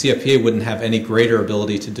the CFPA wouldn't have any greater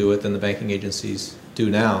ability to do it than the banking agencies do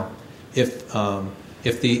now. If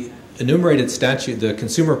the enumerated statute, the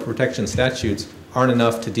consumer protection statutes, aren't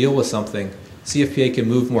enough to deal with something, CFPA can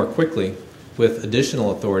move more quickly with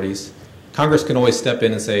additional authorities. Congress can always step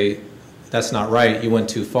in and say, that's not right, you went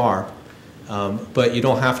too far. But you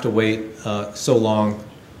don't have to wait so long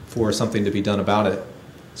for something to be done about it.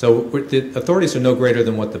 So the authorities are no greater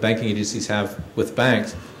than what the banking agencies have with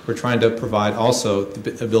banks. We're trying to provide also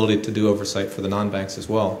the ability to do oversight for the non-banks as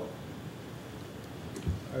well.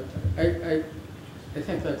 I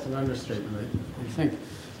think that's an understatement. I think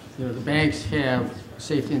the banks have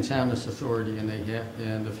safety and soundness authority,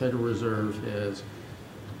 and the Federal Reserve has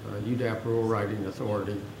UDAP rule writing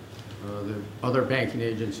authority. The other banking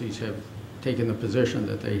agencies have taken the position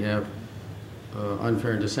that they have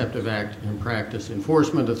Unfair and Deceptive Act in practice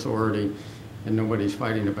enforcement authority, and nobody's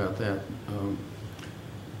fighting about that.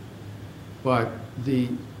 But the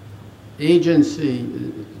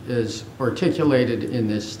agency, as articulated in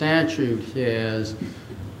this statute, has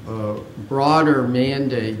broader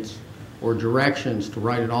mandates or directions to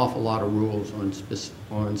write an awful lot of rules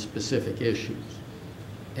on specific issues.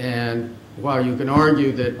 And while you can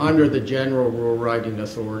argue that under the general rule writing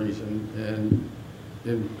authorities and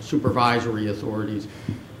supervisory authorities,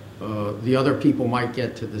 the other people might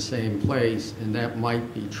get to the same place, and that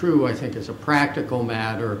might be true, I think as a practical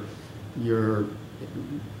matter, you're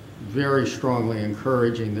very strongly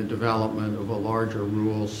encouraging the development of a larger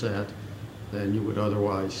rule set than you would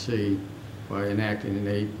otherwise see by enacting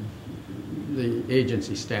the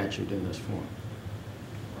agency statute in this form.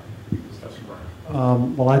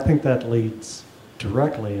 Well, I think that leads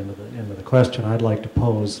directly into the question I'd like to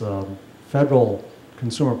pose. Federal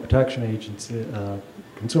Consumer Protection Agency,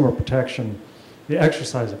 consumer protection, the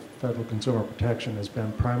exercise of federal consumer protection has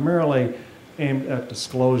been primarily aimed at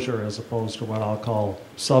disclosure as opposed to what I'll call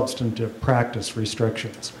substantive practice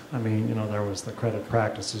restrictions. I mean, there was the credit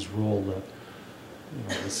practices rule that,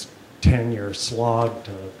 this 10-year slog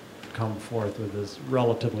to come forth with this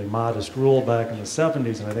relatively modest rule back in the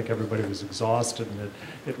 70s, and I think everybody was exhausted, and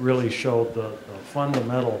it really showed the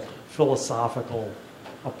fundamental philosophical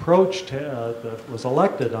approach that was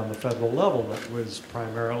elected on the federal level, that was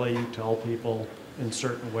primarily you tell people in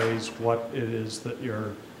certain ways what it is that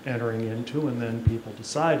you're entering into, and then people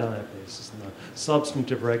decide on that basis. And the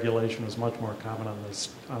substantive regulation is much more common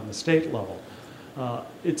on the state level.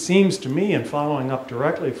 It seems to me, and following up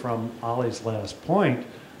directly from Ollie's last point,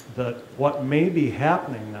 that what may be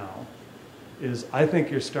happening now is I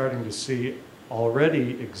think you're starting to see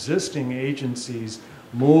already existing agencies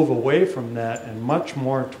move away from that and much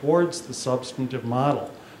more towards the substantive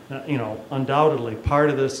model. Now, undoubtedly, part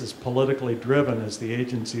of this is politically driven as the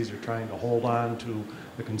agencies are trying to hold on to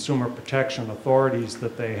the consumer protection authorities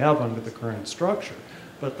that they have under the current structure.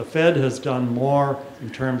 But the Fed has done more in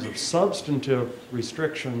terms of substantive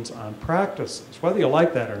restrictions on practices. Whether you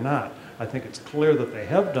like that or not, I think it's clear that they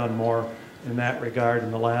have done more in that regard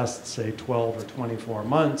in the last, say, 12 or 24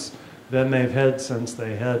 months than they've had since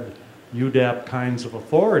they had UDAP kinds of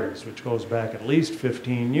authorities, which goes back at least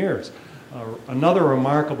 15 years. Another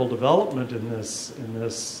remarkable development in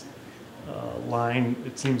this line,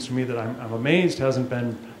 it seems to me that I'm amazed hasn't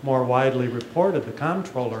been more widely reported. The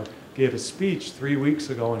comptroller gave a speech 3 weeks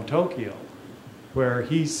ago in Tokyo where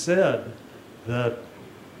he said that,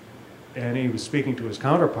 and he was speaking to his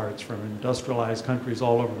counterparts from industrialized countries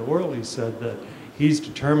all over the world, he said that he's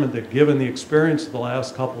determined that given the experience of the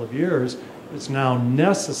last couple of years, it's now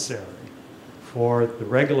necessary for the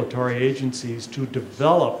regulatory agencies to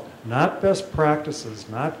develop not best practices,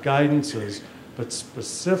 not guidances, but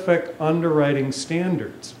specific underwriting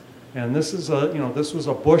standards. And this is this was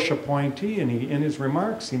a Bush appointee, and in his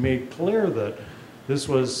remarks he made clear that this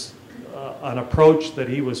was an approach that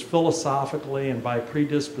he was philosophically and by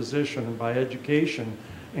predisposition and by education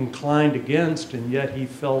inclined against, and yet he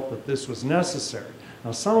felt that this was necessary.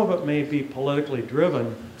 Now, some of it may be politically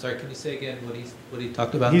driven. Sorry, can you say again what he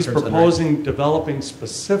talked about? He's proposing developing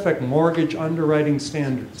specific mortgage underwriting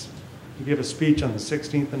standards. He gave a speech on the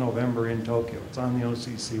 16th of November in Tokyo. It's on the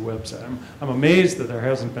OCC website. I'm amazed that there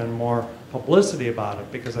hasn't been more publicity about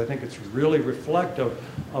it, because I think it's really reflective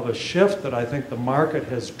of a shift that I think the market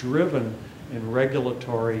has driven in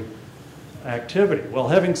regulatory activity. Well,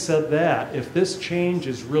 having said that, if this change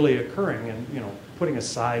is really occurring, and putting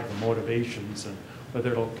aside the motivations and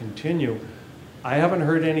whether it'll continue, I haven't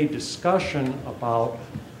heard any discussion about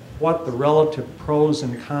what the relative pros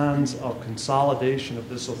and cons of consolidation of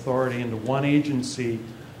this authority into one agency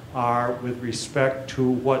are with respect to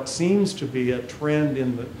what seems to be a trend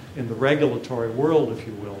in the regulatory world, if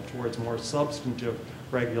you will, towards more substantive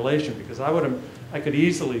regulation. Because I could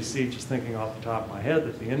easily see, just thinking off the top of my head,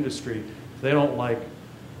 that the industry, if they don't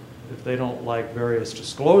like various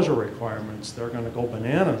disclosure requirements, they're going to go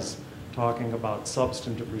bananas talking about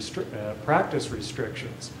substantive practice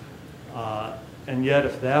restrictions. And yet,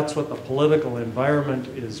 if that's what the political environment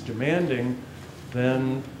is demanding,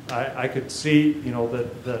 then I could see,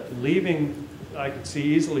 that leaving, I could see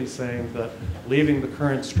easily saying that leaving the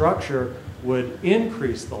current structure would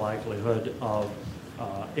increase the likelihood of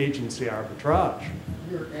agency arbitrage.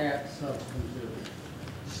 You're at substantive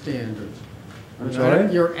standards. I'm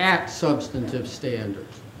sorry? You're at substantive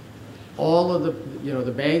standards. All of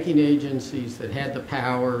the banking agencies that had the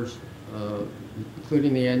powers,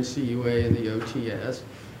 including the NCUA and the OTS,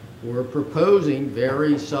 were proposing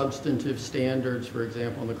very substantive standards, for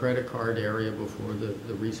example, in the credit card area before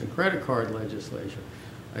the recent credit card legislation.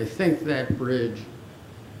 I think that bridge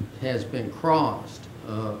has been crossed.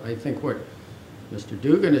 I think what Mr.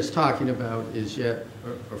 Dugan is talking about is yet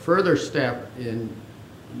a further step in,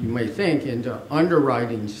 you may think, into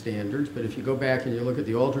underwriting standards, but if you go back and you look at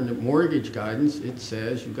the alternate mortgage guidance, it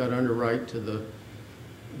says you've got to underwrite to the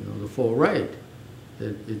full rate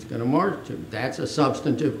that it's going to march to. That's a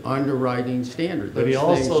substantive underwriting standard. But he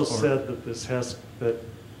also said that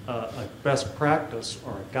a best practice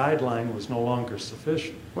or a guideline was no longer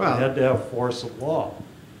sufficient. Well, it had to have force of law.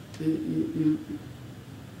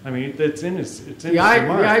 I mean, it's in his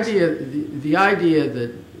remarks. The idea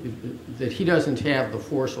that he doesn't have the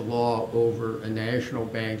force of law over a national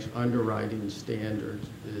bank's underwriting standards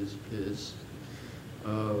is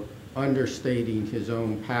understating his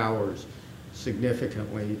own powers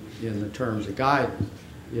significantly in the terms of guidance.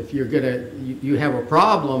 If you have a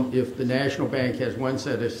problem if the national bank has one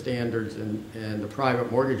set of standards and the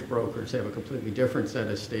private mortgage brokers have a completely different set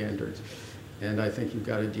of standards. And I think you've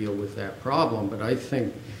got to deal with that problem. But I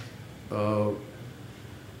think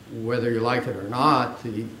whether you like it or not,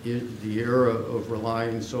 the era of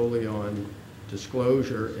relying solely on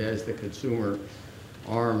disclosure as the consumer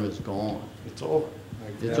arm is gone. It's over.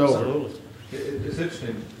 It's Absolutely. over. It's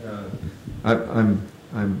interesting.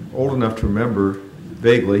 I'm old enough to remember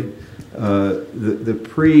vaguely the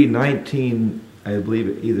pre-19, I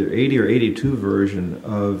believe, either 80 or 82 version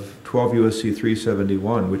of 12 U.S.C.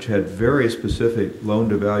 371, which had very specific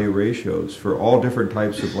loan-to-value ratios for all different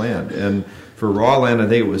types of land. And for raw land, I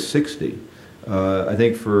think it was 60. I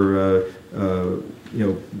think for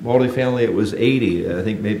multifamily, it was 80. I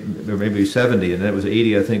think maybe 70, and then it was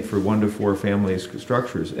 80, I think, for 1 to 4 family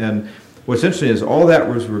structures. And what's interesting is all that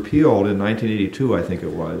was repealed in 1982, I think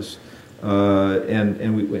it was. And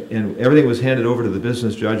everything was handed over to the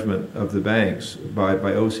business judgment of the banks by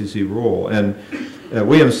OCC rule. And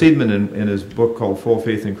William Seidman, in his book called Full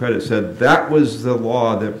Faith and Credit, said that was the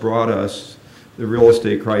law that brought us the real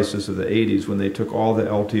estate crisis of the 80s when they took all the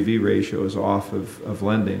LTV ratios off of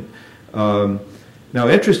lending. Now,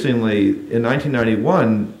 interestingly, in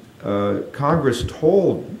 1991, Congress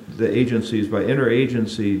told the agencies by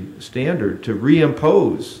interagency standard to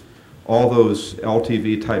reimpose all those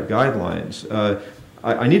LTV type guidelines.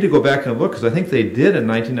 I need to go back and look because I think they did in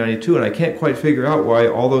 1992, and I can't quite figure out why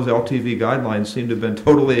all those LTV guidelines seem to have been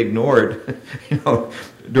totally ignored,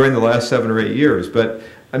 during the last 7 or 8 years. But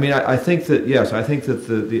I mean, I think that yes, I think that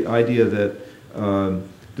the idea that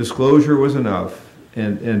disclosure was enough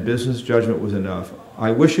and business judgment was enough.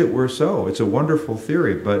 I wish it were so. It's a wonderful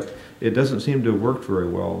theory, but it doesn't seem to have worked very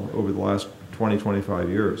well over the last 20, 25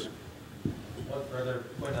 years. One further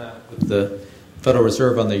point with the Federal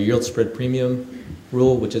Reserve on the yield spread premium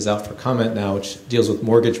rule, which is out for comment now, which deals with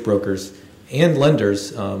mortgage brokers and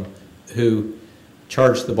lenders who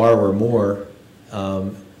charge the borrower more.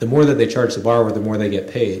 The more that they charge the borrower, the more they get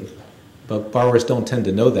paid. But borrowers don't tend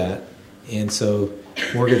to know that, and so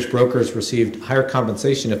mortgage brokers received higher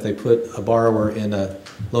compensation if they put a borrower in a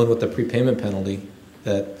loan with a prepayment penalty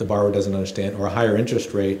that the borrower doesn't understand, or a higher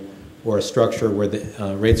interest rate, or a structure where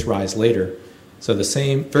the rates rise later. So the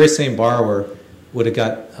very same borrower would have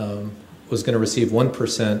was going to receive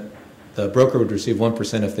 1%. The broker would receive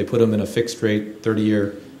 1% if they put them in a fixed rate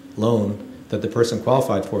 30-year loan that the person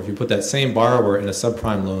qualified for. If you put that same borrower in a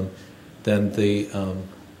subprime loan, then the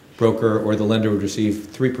broker or the lender would receive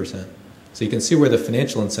 3%. So you can see where the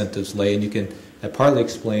financial incentives lay, and that partly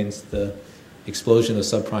explains the explosion of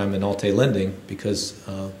subprime and Alt-A lending because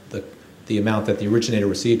the amount that the originator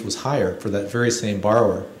received was higher for that very same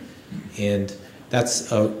borrower. And that's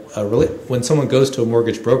when someone goes to a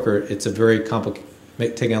mortgage broker, it's a very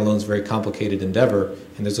taking out loans is a very complicated endeavor,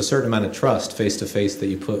 and there's a certain amount of trust face-to-face that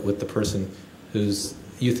you put with the person who's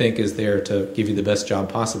you think is there to give you the best job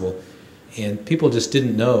possible. And people just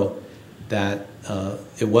didn't know that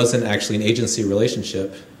it wasn't actually an agency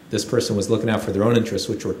relationship. This person was looking out for their own interests,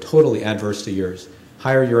 which were totally adverse to yours.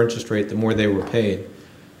 Higher your interest rate, the more they were paid.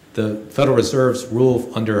 The Federal Reserve's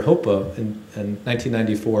rule under HOPA, in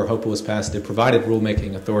 1994, HOPA was passed. It provided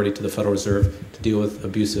rulemaking authority to the Federal Reserve to deal with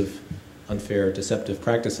abusive, unfair, deceptive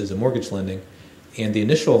practices in mortgage lending. And the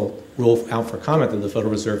initial rule out for comment that the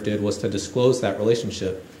Federal Reserve did was to disclose that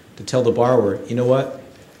relationship, to tell the borrower, you know what,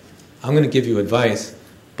 I'm going to give you advice,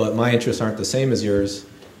 but my interests aren't the same as yours.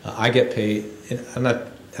 I get paid. And I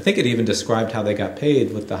think it even described how they got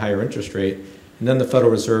paid with the higher interest rate. And then the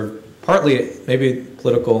Federal Reserve, partly maybe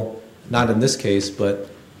political, not in this case, but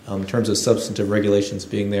in terms of substantive regulations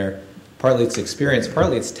being there, partly it's experience,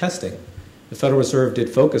 partly it's testing. The Federal Reserve did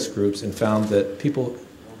focus groups and found that people,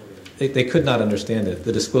 they could not understand it.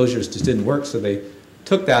 The disclosures just didn't work, so they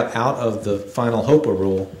took that out of the final HOPA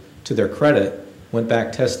rule to their credit, went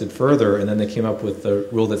back, tested further, and then they came up with the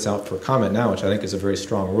rule that's out for comment now, which I think is a very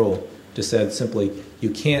strong rule. Just said simply, you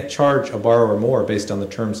can't charge a borrower more based on the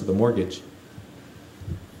terms of the mortgage.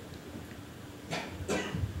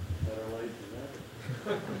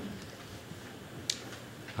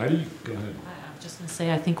 Heidi, go ahead. I'm just going to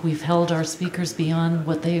say I think we've held our speakers beyond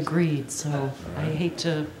what they agreed, so I hate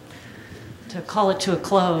to call it to a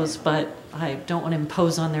close, but I don't want to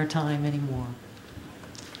impose on their time anymore.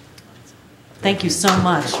 Thank you so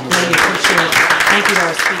much. Really appreciate it. Thank you to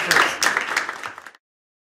our speakers.